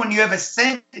 Even when you have a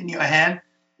cent in your hand,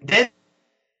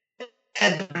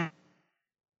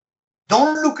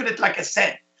 don't look at it like a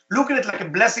cent. Look at it like a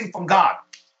blessing from God.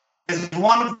 As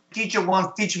one of the teachers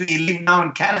once teach me, he lives now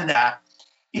in Canada,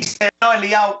 he said, no,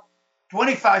 Eliyahu,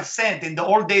 25 cents in the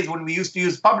old days when we used to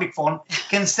use public phone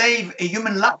can save a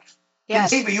human life. Yes. Can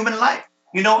save a human life.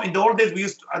 In the old days we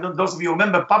used to, I don't know, those of you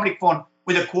remember public phone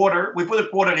with a quarter, we put a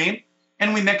quarter in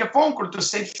and we make a phone call to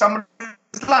save someone's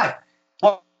life.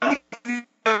 Well,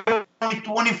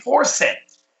 24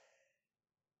 cents.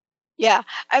 Yeah.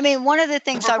 I mean, one of the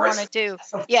things I want to do,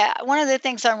 I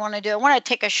want to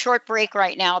take a short break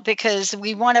right now because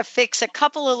we want to fix a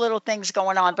couple of little things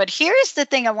going on. But here's the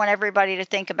thing I want everybody to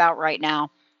think about right now.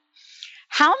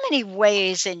 How many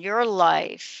ways in your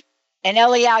life, and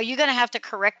Eliyahu, you're going to have to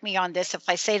correct me on this if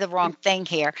I say the wrong thing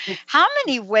here. How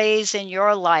many ways in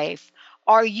your life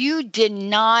are you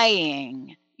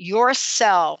denying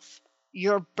yourself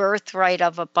your birthright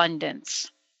of abundance?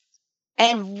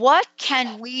 And what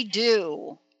can we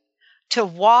do to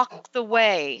walk the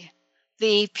way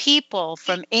the people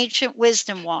from ancient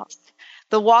wisdom walked,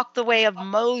 the way of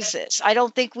Moses? I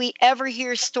don't think we ever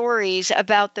hear stories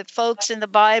about the folks in the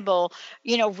Bible,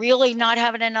 really not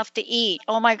having enough to eat.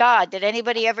 Oh my God, did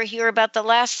anybody ever hear about the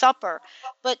Last Supper?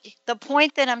 But the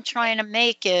point that I'm trying to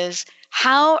make is,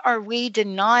 how are we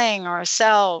denying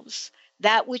ourselves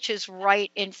that which is right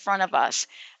in front of us?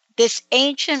 This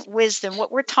ancient wisdom,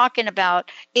 what we're talking about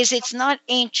is it's not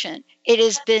ancient. It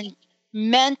has been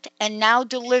meant and now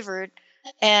delivered.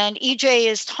 And EJ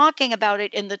is talking about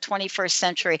it in the 21st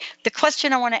century. The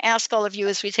question I want to ask all of you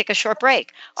as we take a short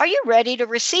break, are you ready to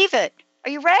receive it?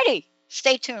 Are you ready?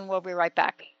 Stay tuned. We'll be right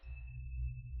back.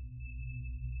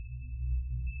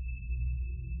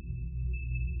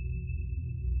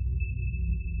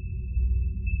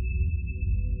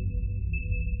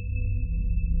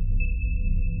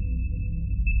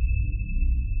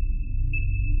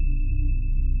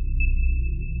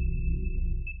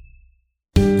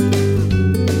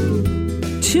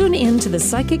 Tune in to the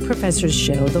Psychic Professors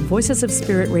Show, The Voices of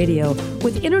Spirit Radio,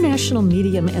 with international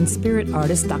medium and spirit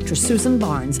artist Dr. Susan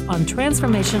Barnes on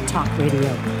Transformation Talk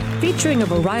Radio, featuring a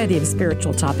variety of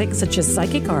spiritual topics such as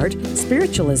psychic art,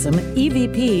 spiritualism,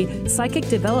 EVP, psychic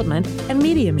development, and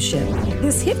mediumship.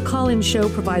 This hit call-in show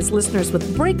provides listeners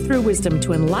with breakthrough wisdom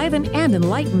to enliven and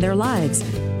enlighten their lives.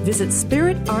 Visit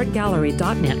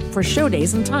spiritartgallery.net for show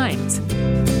days and times.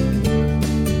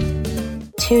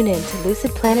 Tune in to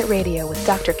Lucid Planet Radio with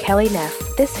Dr. Kelly Neff.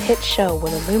 This hit show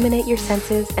will illuminate your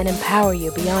senses and empower you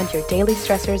beyond your daily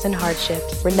stressors and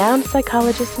hardships. Renowned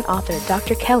psychologist and author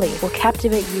Dr. Kelly will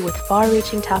captivate you with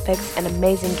far-reaching topics and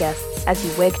amazing guests as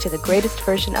you wake to the greatest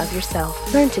version of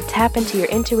yourself. Learn to tap into your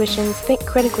intuitions, think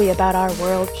critically about our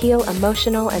world, heal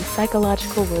emotional and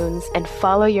psychological wounds, and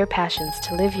follow your passions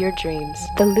to live your dreams.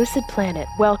 The Lucid Planet.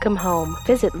 Welcome home.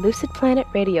 Visit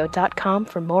lucidplanetradio.com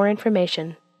for more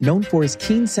information. Known for his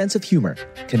keen sense of humor,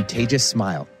 contagious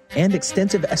smile, and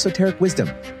extensive esoteric wisdom,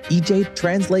 EJ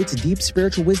translates deep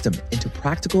spiritual wisdom into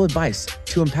practical advice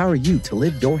to empower you to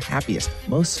live your happiest,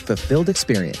 most fulfilled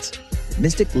experience.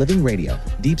 Mystic Living Radio,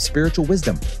 Deep Spiritual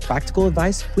Wisdom, Practical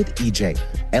Advice with EJ,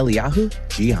 Eliyahu,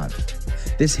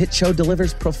 Jian. This hit show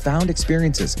delivers profound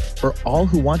experiences for all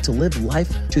who want to live life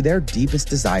to their deepest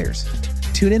desires.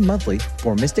 Tune in monthly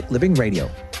for Mystic Living Radio.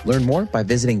 Learn more by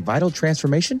visiting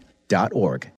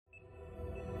vitaltransformation.org.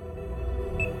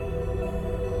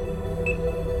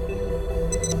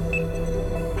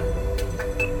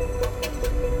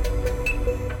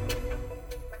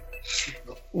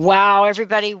 Wow,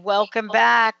 everybody, welcome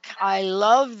back. I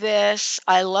love this.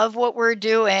 I love what we're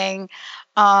doing.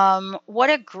 What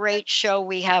a great show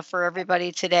we have for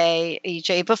everybody today,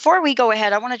 EJ. Before we go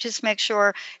ahead, I want to just make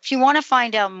sure if you want to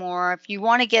find out more, if you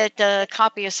want to get a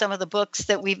copy of some of the books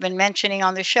that we've been mentioning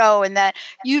on the show and that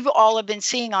you've all have been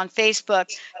seeing on Facebook,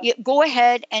 go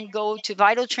ahead and go to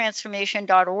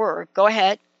vitaltransformation.org. Go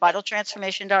ahead.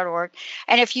 vitaltransformation.org.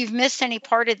 And if you've missed any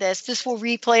part of this will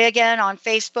replay again on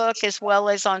Facebook as well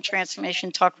as on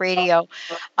Transformation Talk Radio.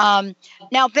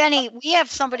 Now, Benny, we have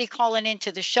somebody calling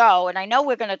into the show, and I know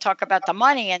we're going to talk about the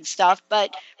money and stuff,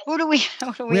 but who do we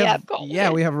have calling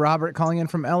in? We have Robert calling in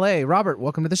from LA. Robert,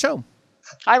 welcome to the show.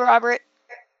 Hi, Robert.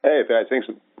 Hey, guys. Thanks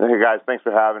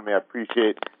for having me. I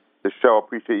appreciate the show. I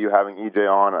appreciate you having EJ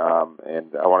on,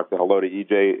 and I want to say hello to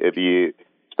EJ.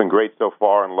 It's been great so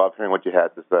far, and love hearing what you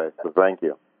had to say. So thank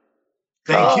you.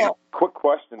 Thank you. Quick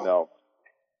question, though.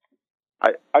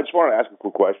 I just wanted to ask a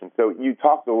quick question. So you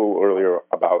talked a little earlier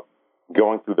about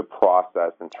going through the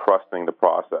process and trusting the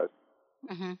process.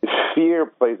 Mm-hmm. Fear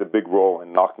plays a big role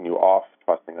in knocking you off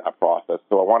trusting that process.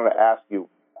 So I wanted to ask you,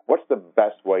 what's the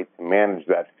best way to manage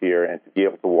that fear and to be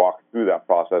able to walk through that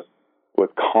process with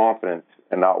confidence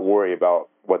and not worry about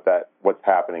what's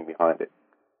happening behind it?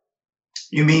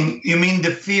 You mean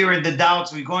the fear and the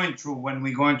doubts we're going through when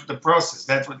we go into the process?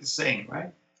 That's what you're saying,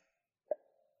 right?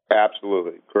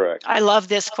 Absolutely, correct. I love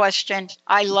this question.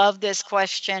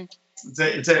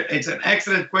 It's an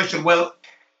excellent question. Well,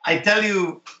 I tell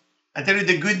you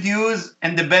the good news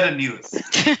and the better news.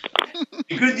 The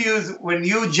good news, when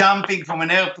you're jumping from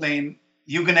an airplane,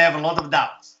 you're going to have a lot of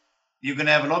doubts. You're going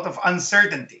to have a lot of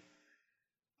uncertainty.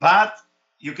 But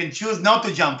you can choose not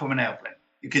to jump from an airplane.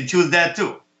 You can choose that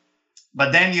too.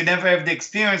 But then you never have the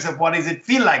experience of what does it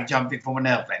feel like jumping from an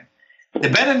airplane. The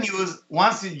better news,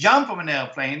 once you jump from an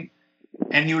airplane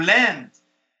and you land,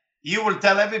 you will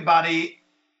tell everybody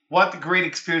what a great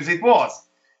experience it was.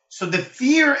 So the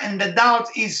fear and the doubt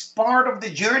is part of the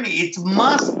journey. It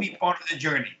must be part of the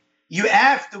journey. You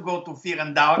have to go to fear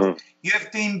and doubt. You have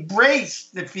to embrace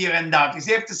the fear and doubt. You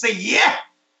have to say, yeah,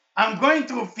 I'm going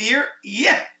through fear.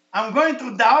 Yeah, I'm going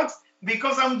through doubt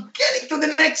because I'm getting to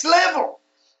the next level.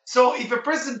 So if a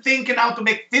person thinking how to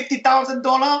make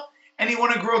 $50,000 and he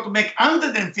want to grow to make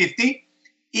 $150,000,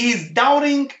 he's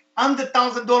doubting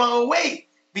 $100,000 away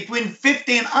between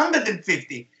 50 and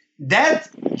 $150,000. That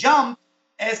jump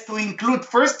has to include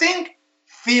first thing,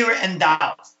 fear and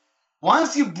doubt.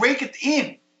 Once you break it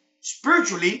in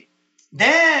spiritually,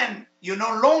 then you're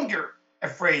no longer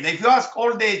afraid. If you ask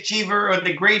all the achiever or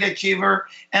the great achiever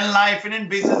in life and in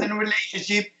business and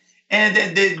relationship and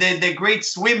the great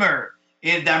swimmer,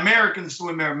 the American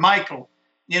swimmer, Michael,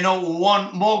 who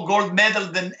won more gold medal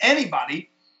than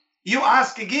anybody, you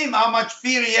ask him how much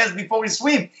fear he has before he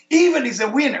swims. Even he's a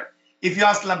winner. If you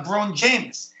ask LeBron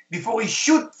James, before he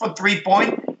shoot for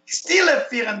 3-point, he still have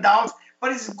fear and doubt,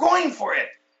 but he's going for it.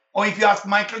 Or if you ask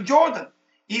Michael Jordan,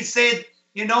 he said,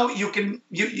 you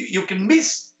can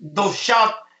miss those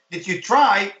shots that you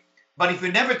try, but if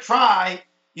you never try,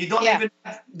 you don't even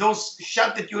have those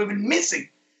shots that you're even missing.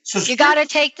 So you got to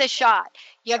take the shot.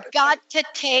 You got to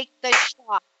take the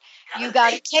shot. You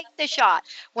got to take the shot.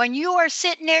 When you are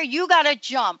sitting there, you got to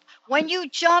jump. When you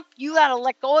jump, you got to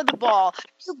let go of the ball.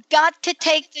 You got to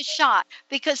take the shot,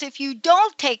 because if you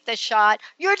don't take the shot,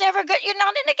 you're never good. You're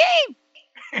not in the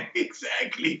game.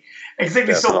 Exactly.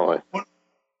 Definitely. So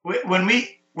when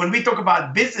we talk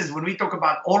about business, when we talk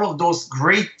about all of those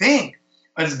great things,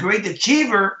 as great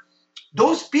achiever,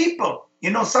 those people,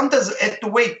 sometimes had to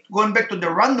wait, going back to the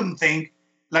random thing,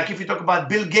 like if you talk about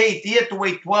Bill Gates, he had to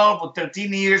wait 12 or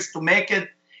 13 years to make it.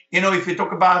 If you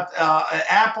talk about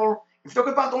Apple, if you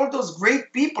talk about all those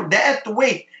great people, they had to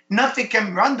wait. Nothing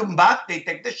came random, but they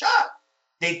take the shot.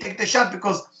 They take the shot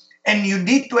and you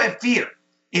need to have fear.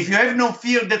 If you have no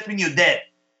fear, that's when you're dead.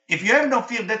 If you have no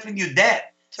fear, that's when you're dead.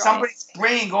 That's Somebody's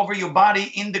praying over your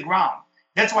body in the ground.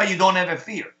 That's why you don't have a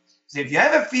fear. So if you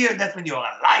have a fear, that's when you're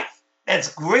alive.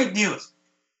 That's great news.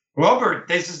 Robert,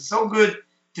 this is so good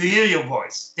to hear your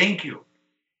voice. Thank you.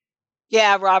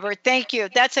 Yeah, Robert, thank you.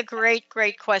 That's a great,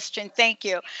 great question. Thank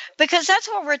you. Because that's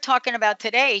what we're talking about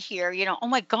today here. Oh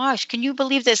my gosh, can you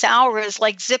believe this hour is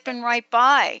like zipping right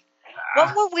by?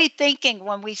 What were we thinking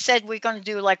when we said we're going to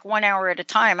do like 1 hour at a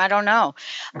time? I don't know.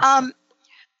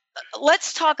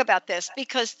 Let's talk about this,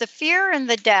 because the fear and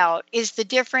the doubt is the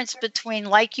difference between,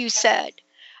 like you said,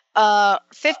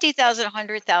 50,000,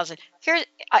 100,000. Here,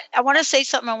 I want to say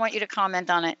something. I want you to comment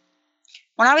on it.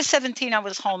 When I was 17, I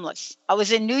was homeless. I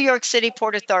was in New York City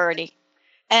Port Authority,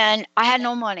 and I had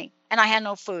no money, and I had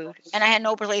no food, and I had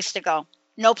no place to go.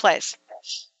 No place.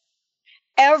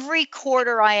 Every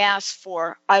quarter I asked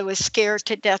for, I was scared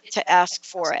to death to ask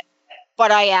for it, but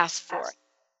I asked for it.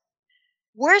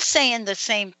 We're saying the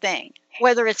same thing,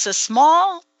 whether it's a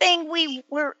small thing we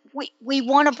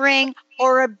want to bring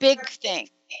or a big thing.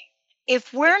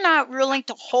 If we're not willing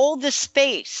to hold the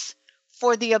space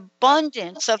for the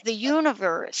abundance of the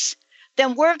universe,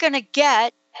 then we're going to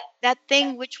get that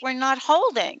thing which we're not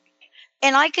holding.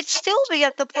 And I could still be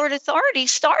at the Port Authority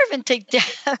starving to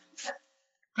death.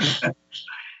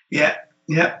 Yeah.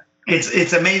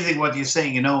 It's amazing what you're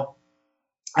saying.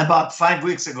 About 5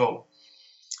 weeks ago,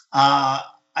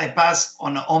 I passed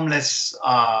on a homeless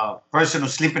person who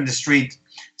slept in the street,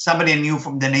 somebody I knew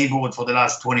from the neighborhood for the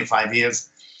last 25 years.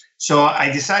 So I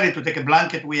decided to take a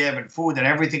blanket we have and food and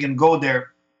everything and go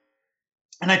there.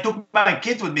 And I took my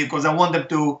kids with me because I want them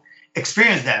to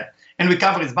experience that. And we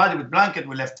covered his body with blanket,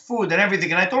 we left food and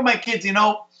everything. And I told my kids,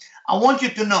 I want you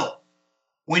to know,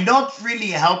 we're not really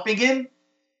helping him,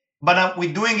 but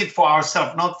we're doing it for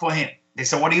ourselves, not for him. They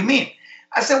said, what do you mean?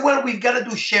 I said, well, we've got to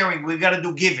do sharing, we've got to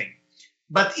do giving.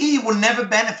 But he will never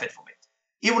benefit from it.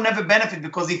 He will never benefit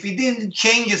because if he didn't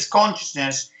change his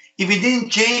consciousness, if he didn't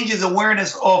change his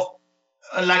awareness of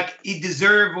like he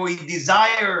deserve or he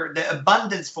desire the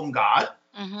abundance from God,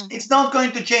 it's not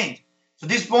going to change. So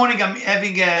this morning I'm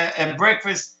having a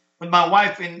breakfast with my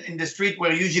wife in the street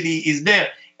where usually he's there,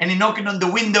 and he knocking on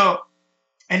the window,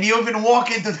 and he even walk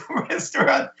into the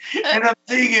restaurant, and I'm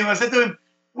seeing him. I said to him,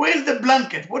 where's the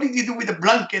blanket? What did you do with the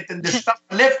blanket and the stuff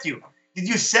I left you? Did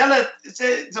you sell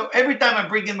it? So every time I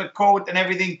bring him a coat and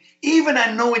everything, even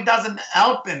I know it doesn't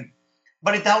help him,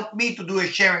 but it helped me to do a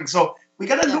sharing. So we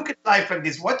got to look at life like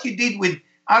this. What you did with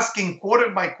asking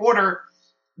quarter by quarter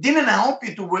didn't help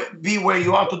you to be where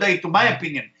you are today, to my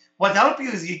opinion. What helped you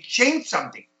is you change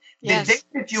something. Yes. The day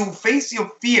that you face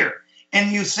your fear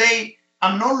and you say,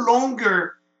 I'm no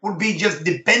longer will be just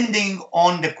depending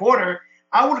on the quarter,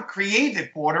 I will create a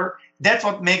quarter. That's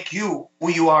what makes you who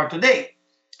you are today.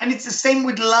 And it's the same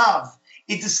with love.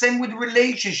 It's the same with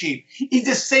relationship. It's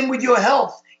the same with your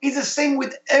health. It's the same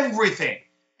with everything.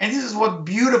 And this is what's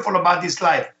beautiful about this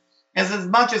life. As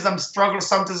much as I'm struggling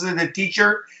sometimes as a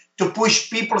teacher to push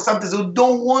people sometimes who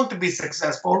don't want to be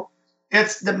successful,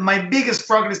 my biggest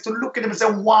struggle is to look at them and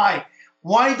say, why?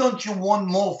 Why don't you want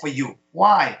more for you?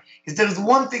 Why? If there is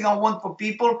one thing I want for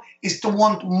people is to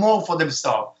want more for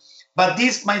themselves. But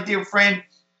this, my dear friend,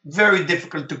 very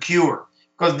difficult to cure,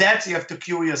 because you have to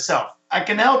cure yourself. I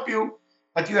can help you,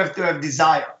 but you have to have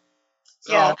desire.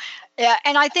 So, yeah.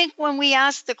 And I think when we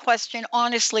ask the question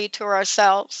honestly to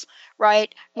ourselves,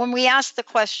 right? When we ask the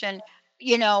question,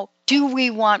 do we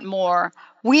want more?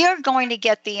 We are going to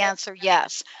get the answer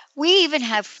yes. We even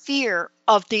have fear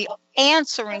of the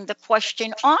answering the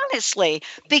question honestly,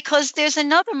 because there's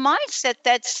another mindset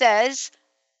that says,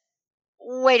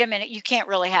 wait a minute, you can't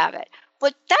really have it.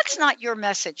 But that's not your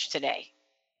message today.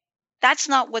 That's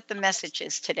not what the message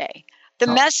is today. The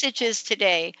message is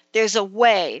today, there's a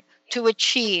way to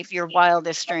achieve your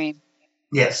wildest dream.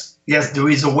 Yes, there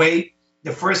is a way.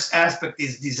 The first aspect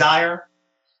is desire.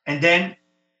 And then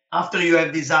after you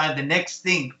have desire, the next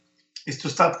thing is to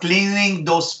start cleaning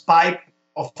those pipes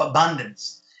of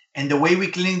abundance. And the way we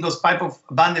clean those pipes of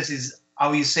abundance is,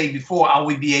 how you say before, how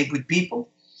we behave with people,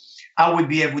 how we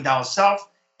behave with ourselves.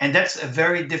 And that's a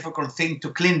very difficult thing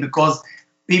to clean, because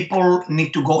people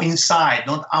need to go inside,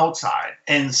 not outside,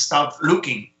 and start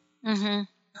looking. Mm-hmm.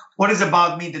 What is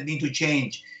about me that need to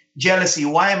change? Jealousy.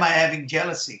 Why am I having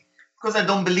jealousy? Because I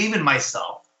don't believe in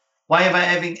myself. Why am I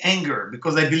having anger?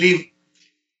 Because I believe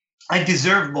I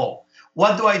deserve more.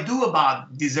 What do I do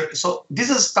about deserve? So this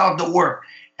is start the work.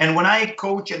 And when I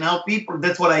coach and help people,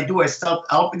 that's what I do. I start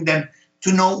helping them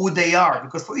to know who they are,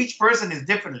 because for each person is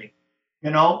differently,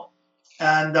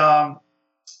 And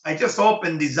I just hope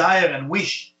and desire and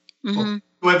wish to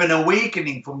have an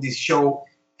awakening from this show,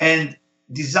 and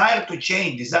desire to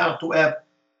change, desire to have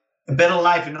a better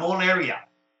life in all area,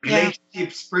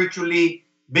 relationships, spiritually,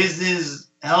 business,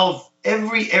 health,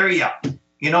 every area,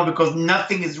 because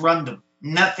nothing is random.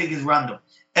 Nothing is random.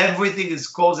 Everything is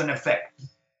cause and effect.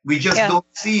 We just don't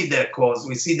see the cause.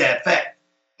 We see the effect.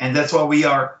 And that's why we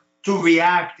are too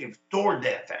reactive toward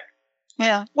the effect.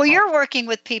 Yeah. Well, you're working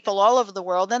with people all over the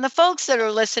world, and the folks that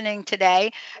are listening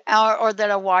today or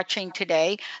that are watching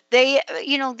today, they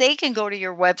can go to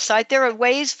your website. There are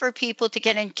ways for people to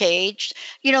get engaged.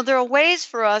 There are ways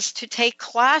for us to take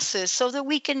classes so that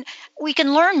we can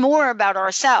learn more about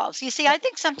ourselves. You see, I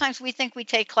think sometimes we think we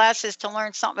take classes to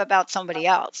learn something about somebody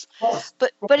else,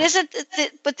 but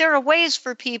there are ways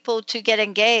for people to get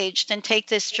engaged and take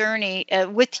this journey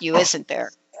with you, isn't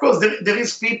there? Of course, there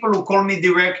is people who call me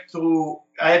direct to,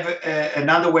 I have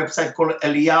another website called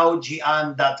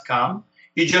EliyahuJian.com.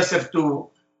 You just have to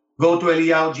go to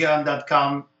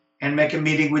EliyahuJian.com and make a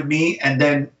meeting with me, and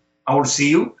then I will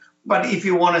see you. But if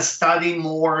you want to study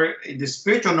more the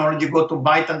spiritual knowledge, you go to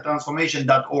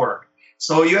BytonTransformation.org.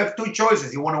 So you have two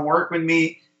choices. You want to work with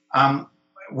me, I'm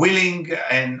willing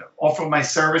and offer my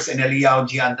service in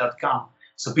EliyahuJian.com.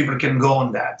 So people can go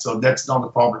on that. So that's not a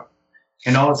problem.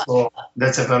 And also,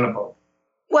 that's available.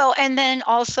 Well, and then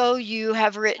also you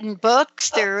have written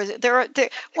books. There.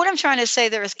 What I'm trying to say,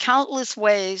 there's countless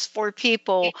ways for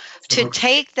people to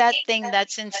take that thing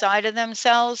that's inside of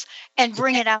themselves and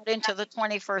bring it out into the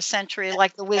 21st century,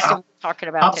 like the wisdom we're talking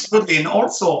about Absolutely. today. And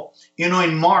also,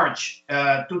 in March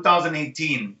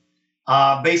 2018,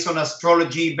 based on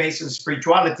astrology, based on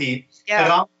spirituality,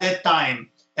 around that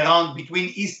time, around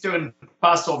between Easter and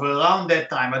Passover, around that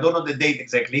time, I don't know the date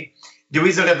exactly, there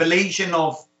is a revelation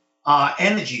of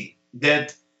energy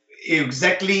that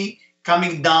exactly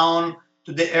coming down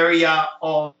to the area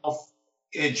of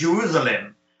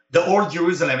Jerusalem, the old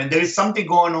Jerusalem. And there is something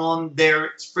going on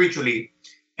there spiritually.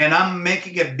 And I'm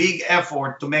making a big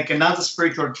effort to make another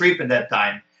spiritual trip at that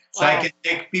time. So I can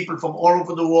take people from all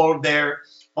over the world there.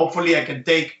 Hopefully I can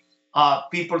take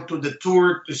people to the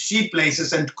tour to see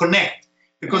places and connect.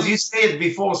 Because you said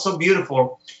before, so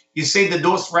beautiful. You say that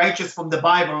those righteous from the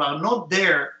Bible are not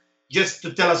there just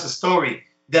to tell us a story.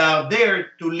 They are there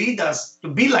to lead us to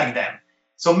be like them.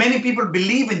 So many people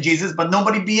believe in Jesus, but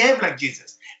nobody behaves like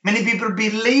Jesus. Many people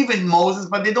believe in Moses,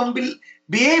 but they don't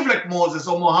behave like Moses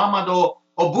or Muhammad or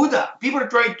Buddha. People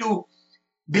try to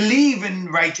believe in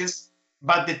righteous,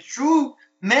 but the true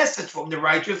message from the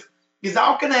righteous is,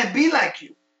 how can I be like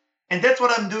you? And that's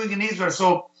what I'm doing in Israel.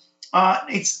 So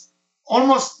it's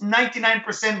almost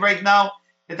 99% right now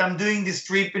that I'm doing this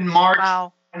trip in March,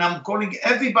 and I'm calling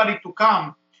everybody to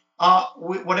come,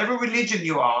 whatever religion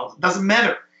you are, doesn't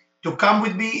matter, to come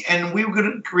with me, and we're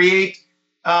going to create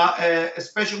a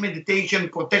special meditation,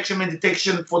 protection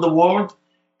meditation for the world,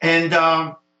 and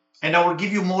I will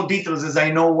give you more details as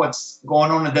I know what's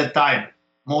going on at that time,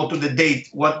 more to the date,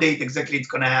 what date exactly it's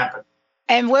going to happen.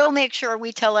 And we'll make sure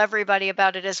we tell everybody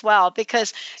about it as well,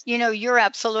 because, you're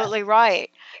absolutely right.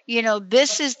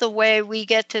 This is the way we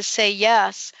get to say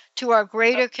yes to our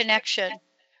greater connection.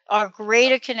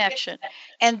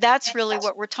 And that's really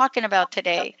what we're talking about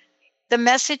today. The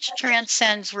message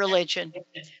transcends religion.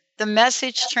 The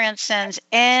message transcends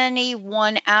any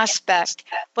one aspect.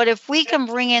 But if we can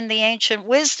bring in the ancient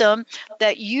wisdom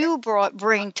that you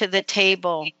bring to the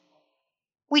table,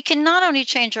 we can not only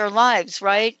change our lives,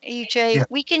 right, EJ? Yeah.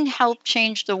 We can help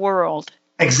change the world.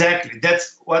 Exactly.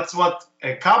 That's what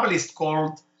a Kabbalist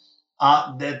called,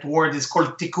 that word is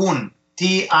called tikkun,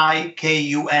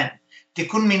 Tikun.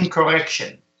 Tikkun means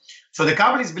correction. So the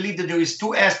Kabbalists believe that there is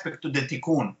two aspects to the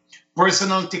tikkun,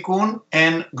 personal tikkun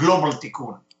and global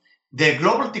tikkun. The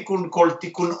global tikkun called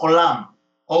tikkun olam,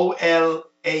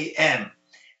 O-L-A-M.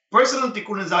 Personal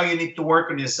tikkun is how you need to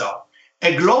work on yourself.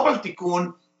 A global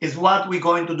tikkun is what we're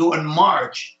going to do in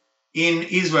March in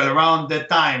Israel. Around that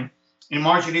time, in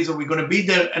March in Israel, we're going to be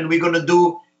there, and we're going to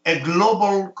do a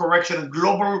global correction, a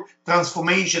global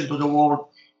transformation to the world.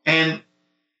 And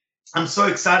I'm so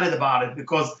excited about it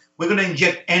because we're going to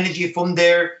inject energy from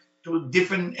there to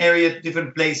different areas,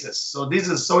 different places. So this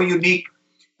is so unique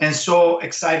and so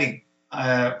exciting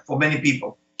for many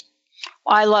people.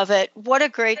 I love it. What a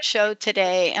great show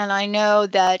today. And I know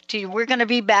that we're going to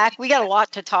be back. We got a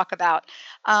lot to talk about.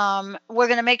 We're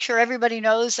going to make sure everybody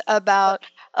knows about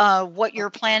what you're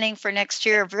planning for next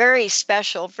year. Very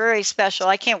special, very special.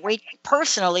 I can't wait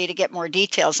personally to get more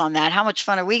details on that. How much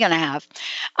fun are we going to have?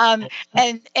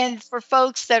 And for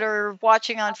folks that are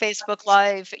watching on Facebook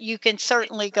Live, you can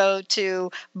certainly go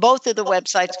to both of the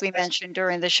websites we mentioned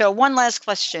during the show. One last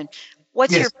question.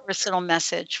 What's your personal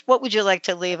message? What would you like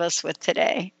to leave us with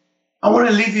today? I want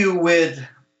to leave you with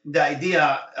the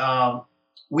idea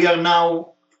we are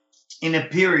now in a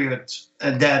period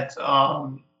that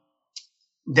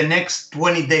the next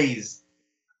 20 days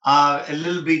are a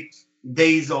little bit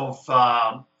days of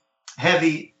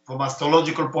heavy from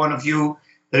astrological point of view,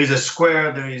 there is a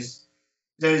square, there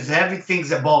is heavy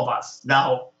things above us.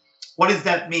 Now, what does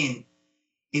that mean?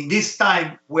 In this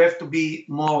time, we have to be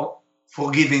more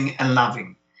forgiving and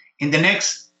loving. In the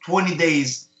next 20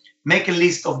 days, make a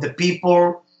list of the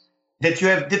people that you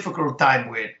have difficult time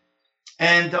with.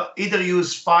 And either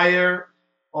use fire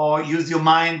or use your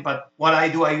mind. But what I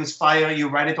do, I use fire. You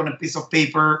write it on a piece of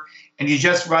paper and you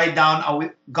just write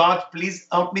down, God, please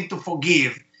help me to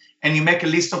forgive. And you make a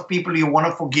list of people you want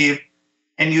to forgive.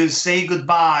 And you say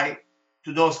goodbye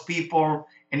to those people.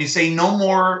 And you say, no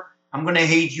more, I'm going to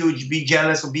hate you, be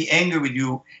jealous, or be angry with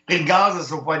you,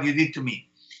 regardless of what you did to me.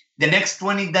 The next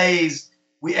 20 days,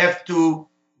 we have to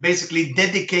basically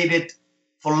dedicate it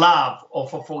for love or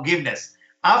for forgiveness.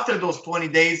 After those 20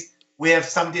 days, we have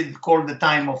something called the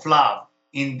time of love.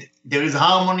 There is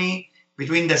harmony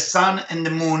between the sun and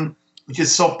the moon, which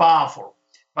is so powerful.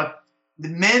 But the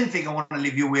main thing I want to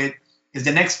leave you with is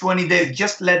the next 20 days,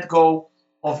 just let go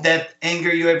of that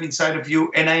anger you have inside of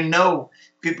you. And I know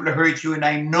people hurt you, and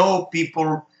I know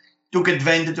people took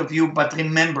advantage of you. But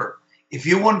remember, if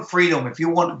you want freedom, if you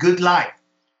want good life,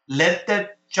 let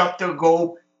that chapter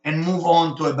go and move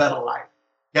on to a better life.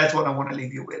 That's what I want to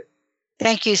leave you with.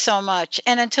 Thank you so much.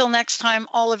 And until next time,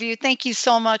 all of you, thank you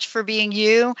so much for being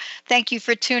you. Thank you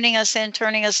for tuning us in,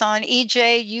 turning us on.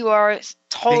 EJ, you are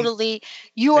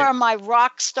my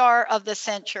rock star of the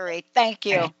century. Thank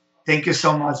you. Thank you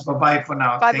so much. Bye-bye for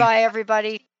now. Bye-bye,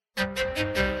 everybody.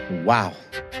 Wow.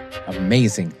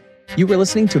 Amazing. You were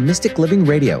listening to Mystic Living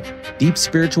Radio, deep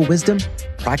spiritual wisdom,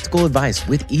 practical advice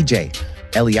with EJ,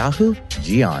 Eliyahu,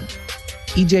 Jian.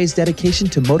 EJ's dedication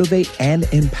to motivate and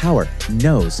empower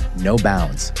knows no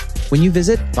bounds. When you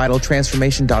visit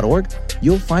vitaltransformation.org,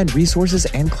 you'll find resources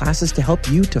and classes to help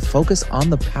you to focus on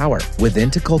the power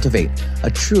within to cultivate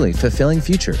a truly fulfilling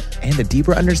future and a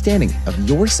deeper understanding of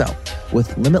yourself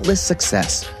with limitless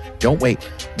success. Don't wait.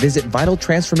 Visit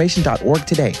vitaltransformation.org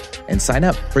today and sign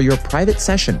up for your private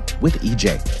session with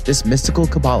EJ, this mystical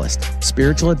Kabbalist,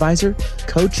 spiritual advisor,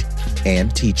 coach,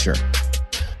 and teacher.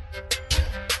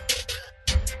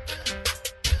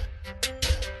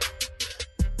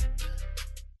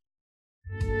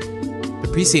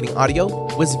 The preceding audio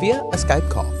was via a Skype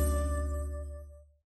call.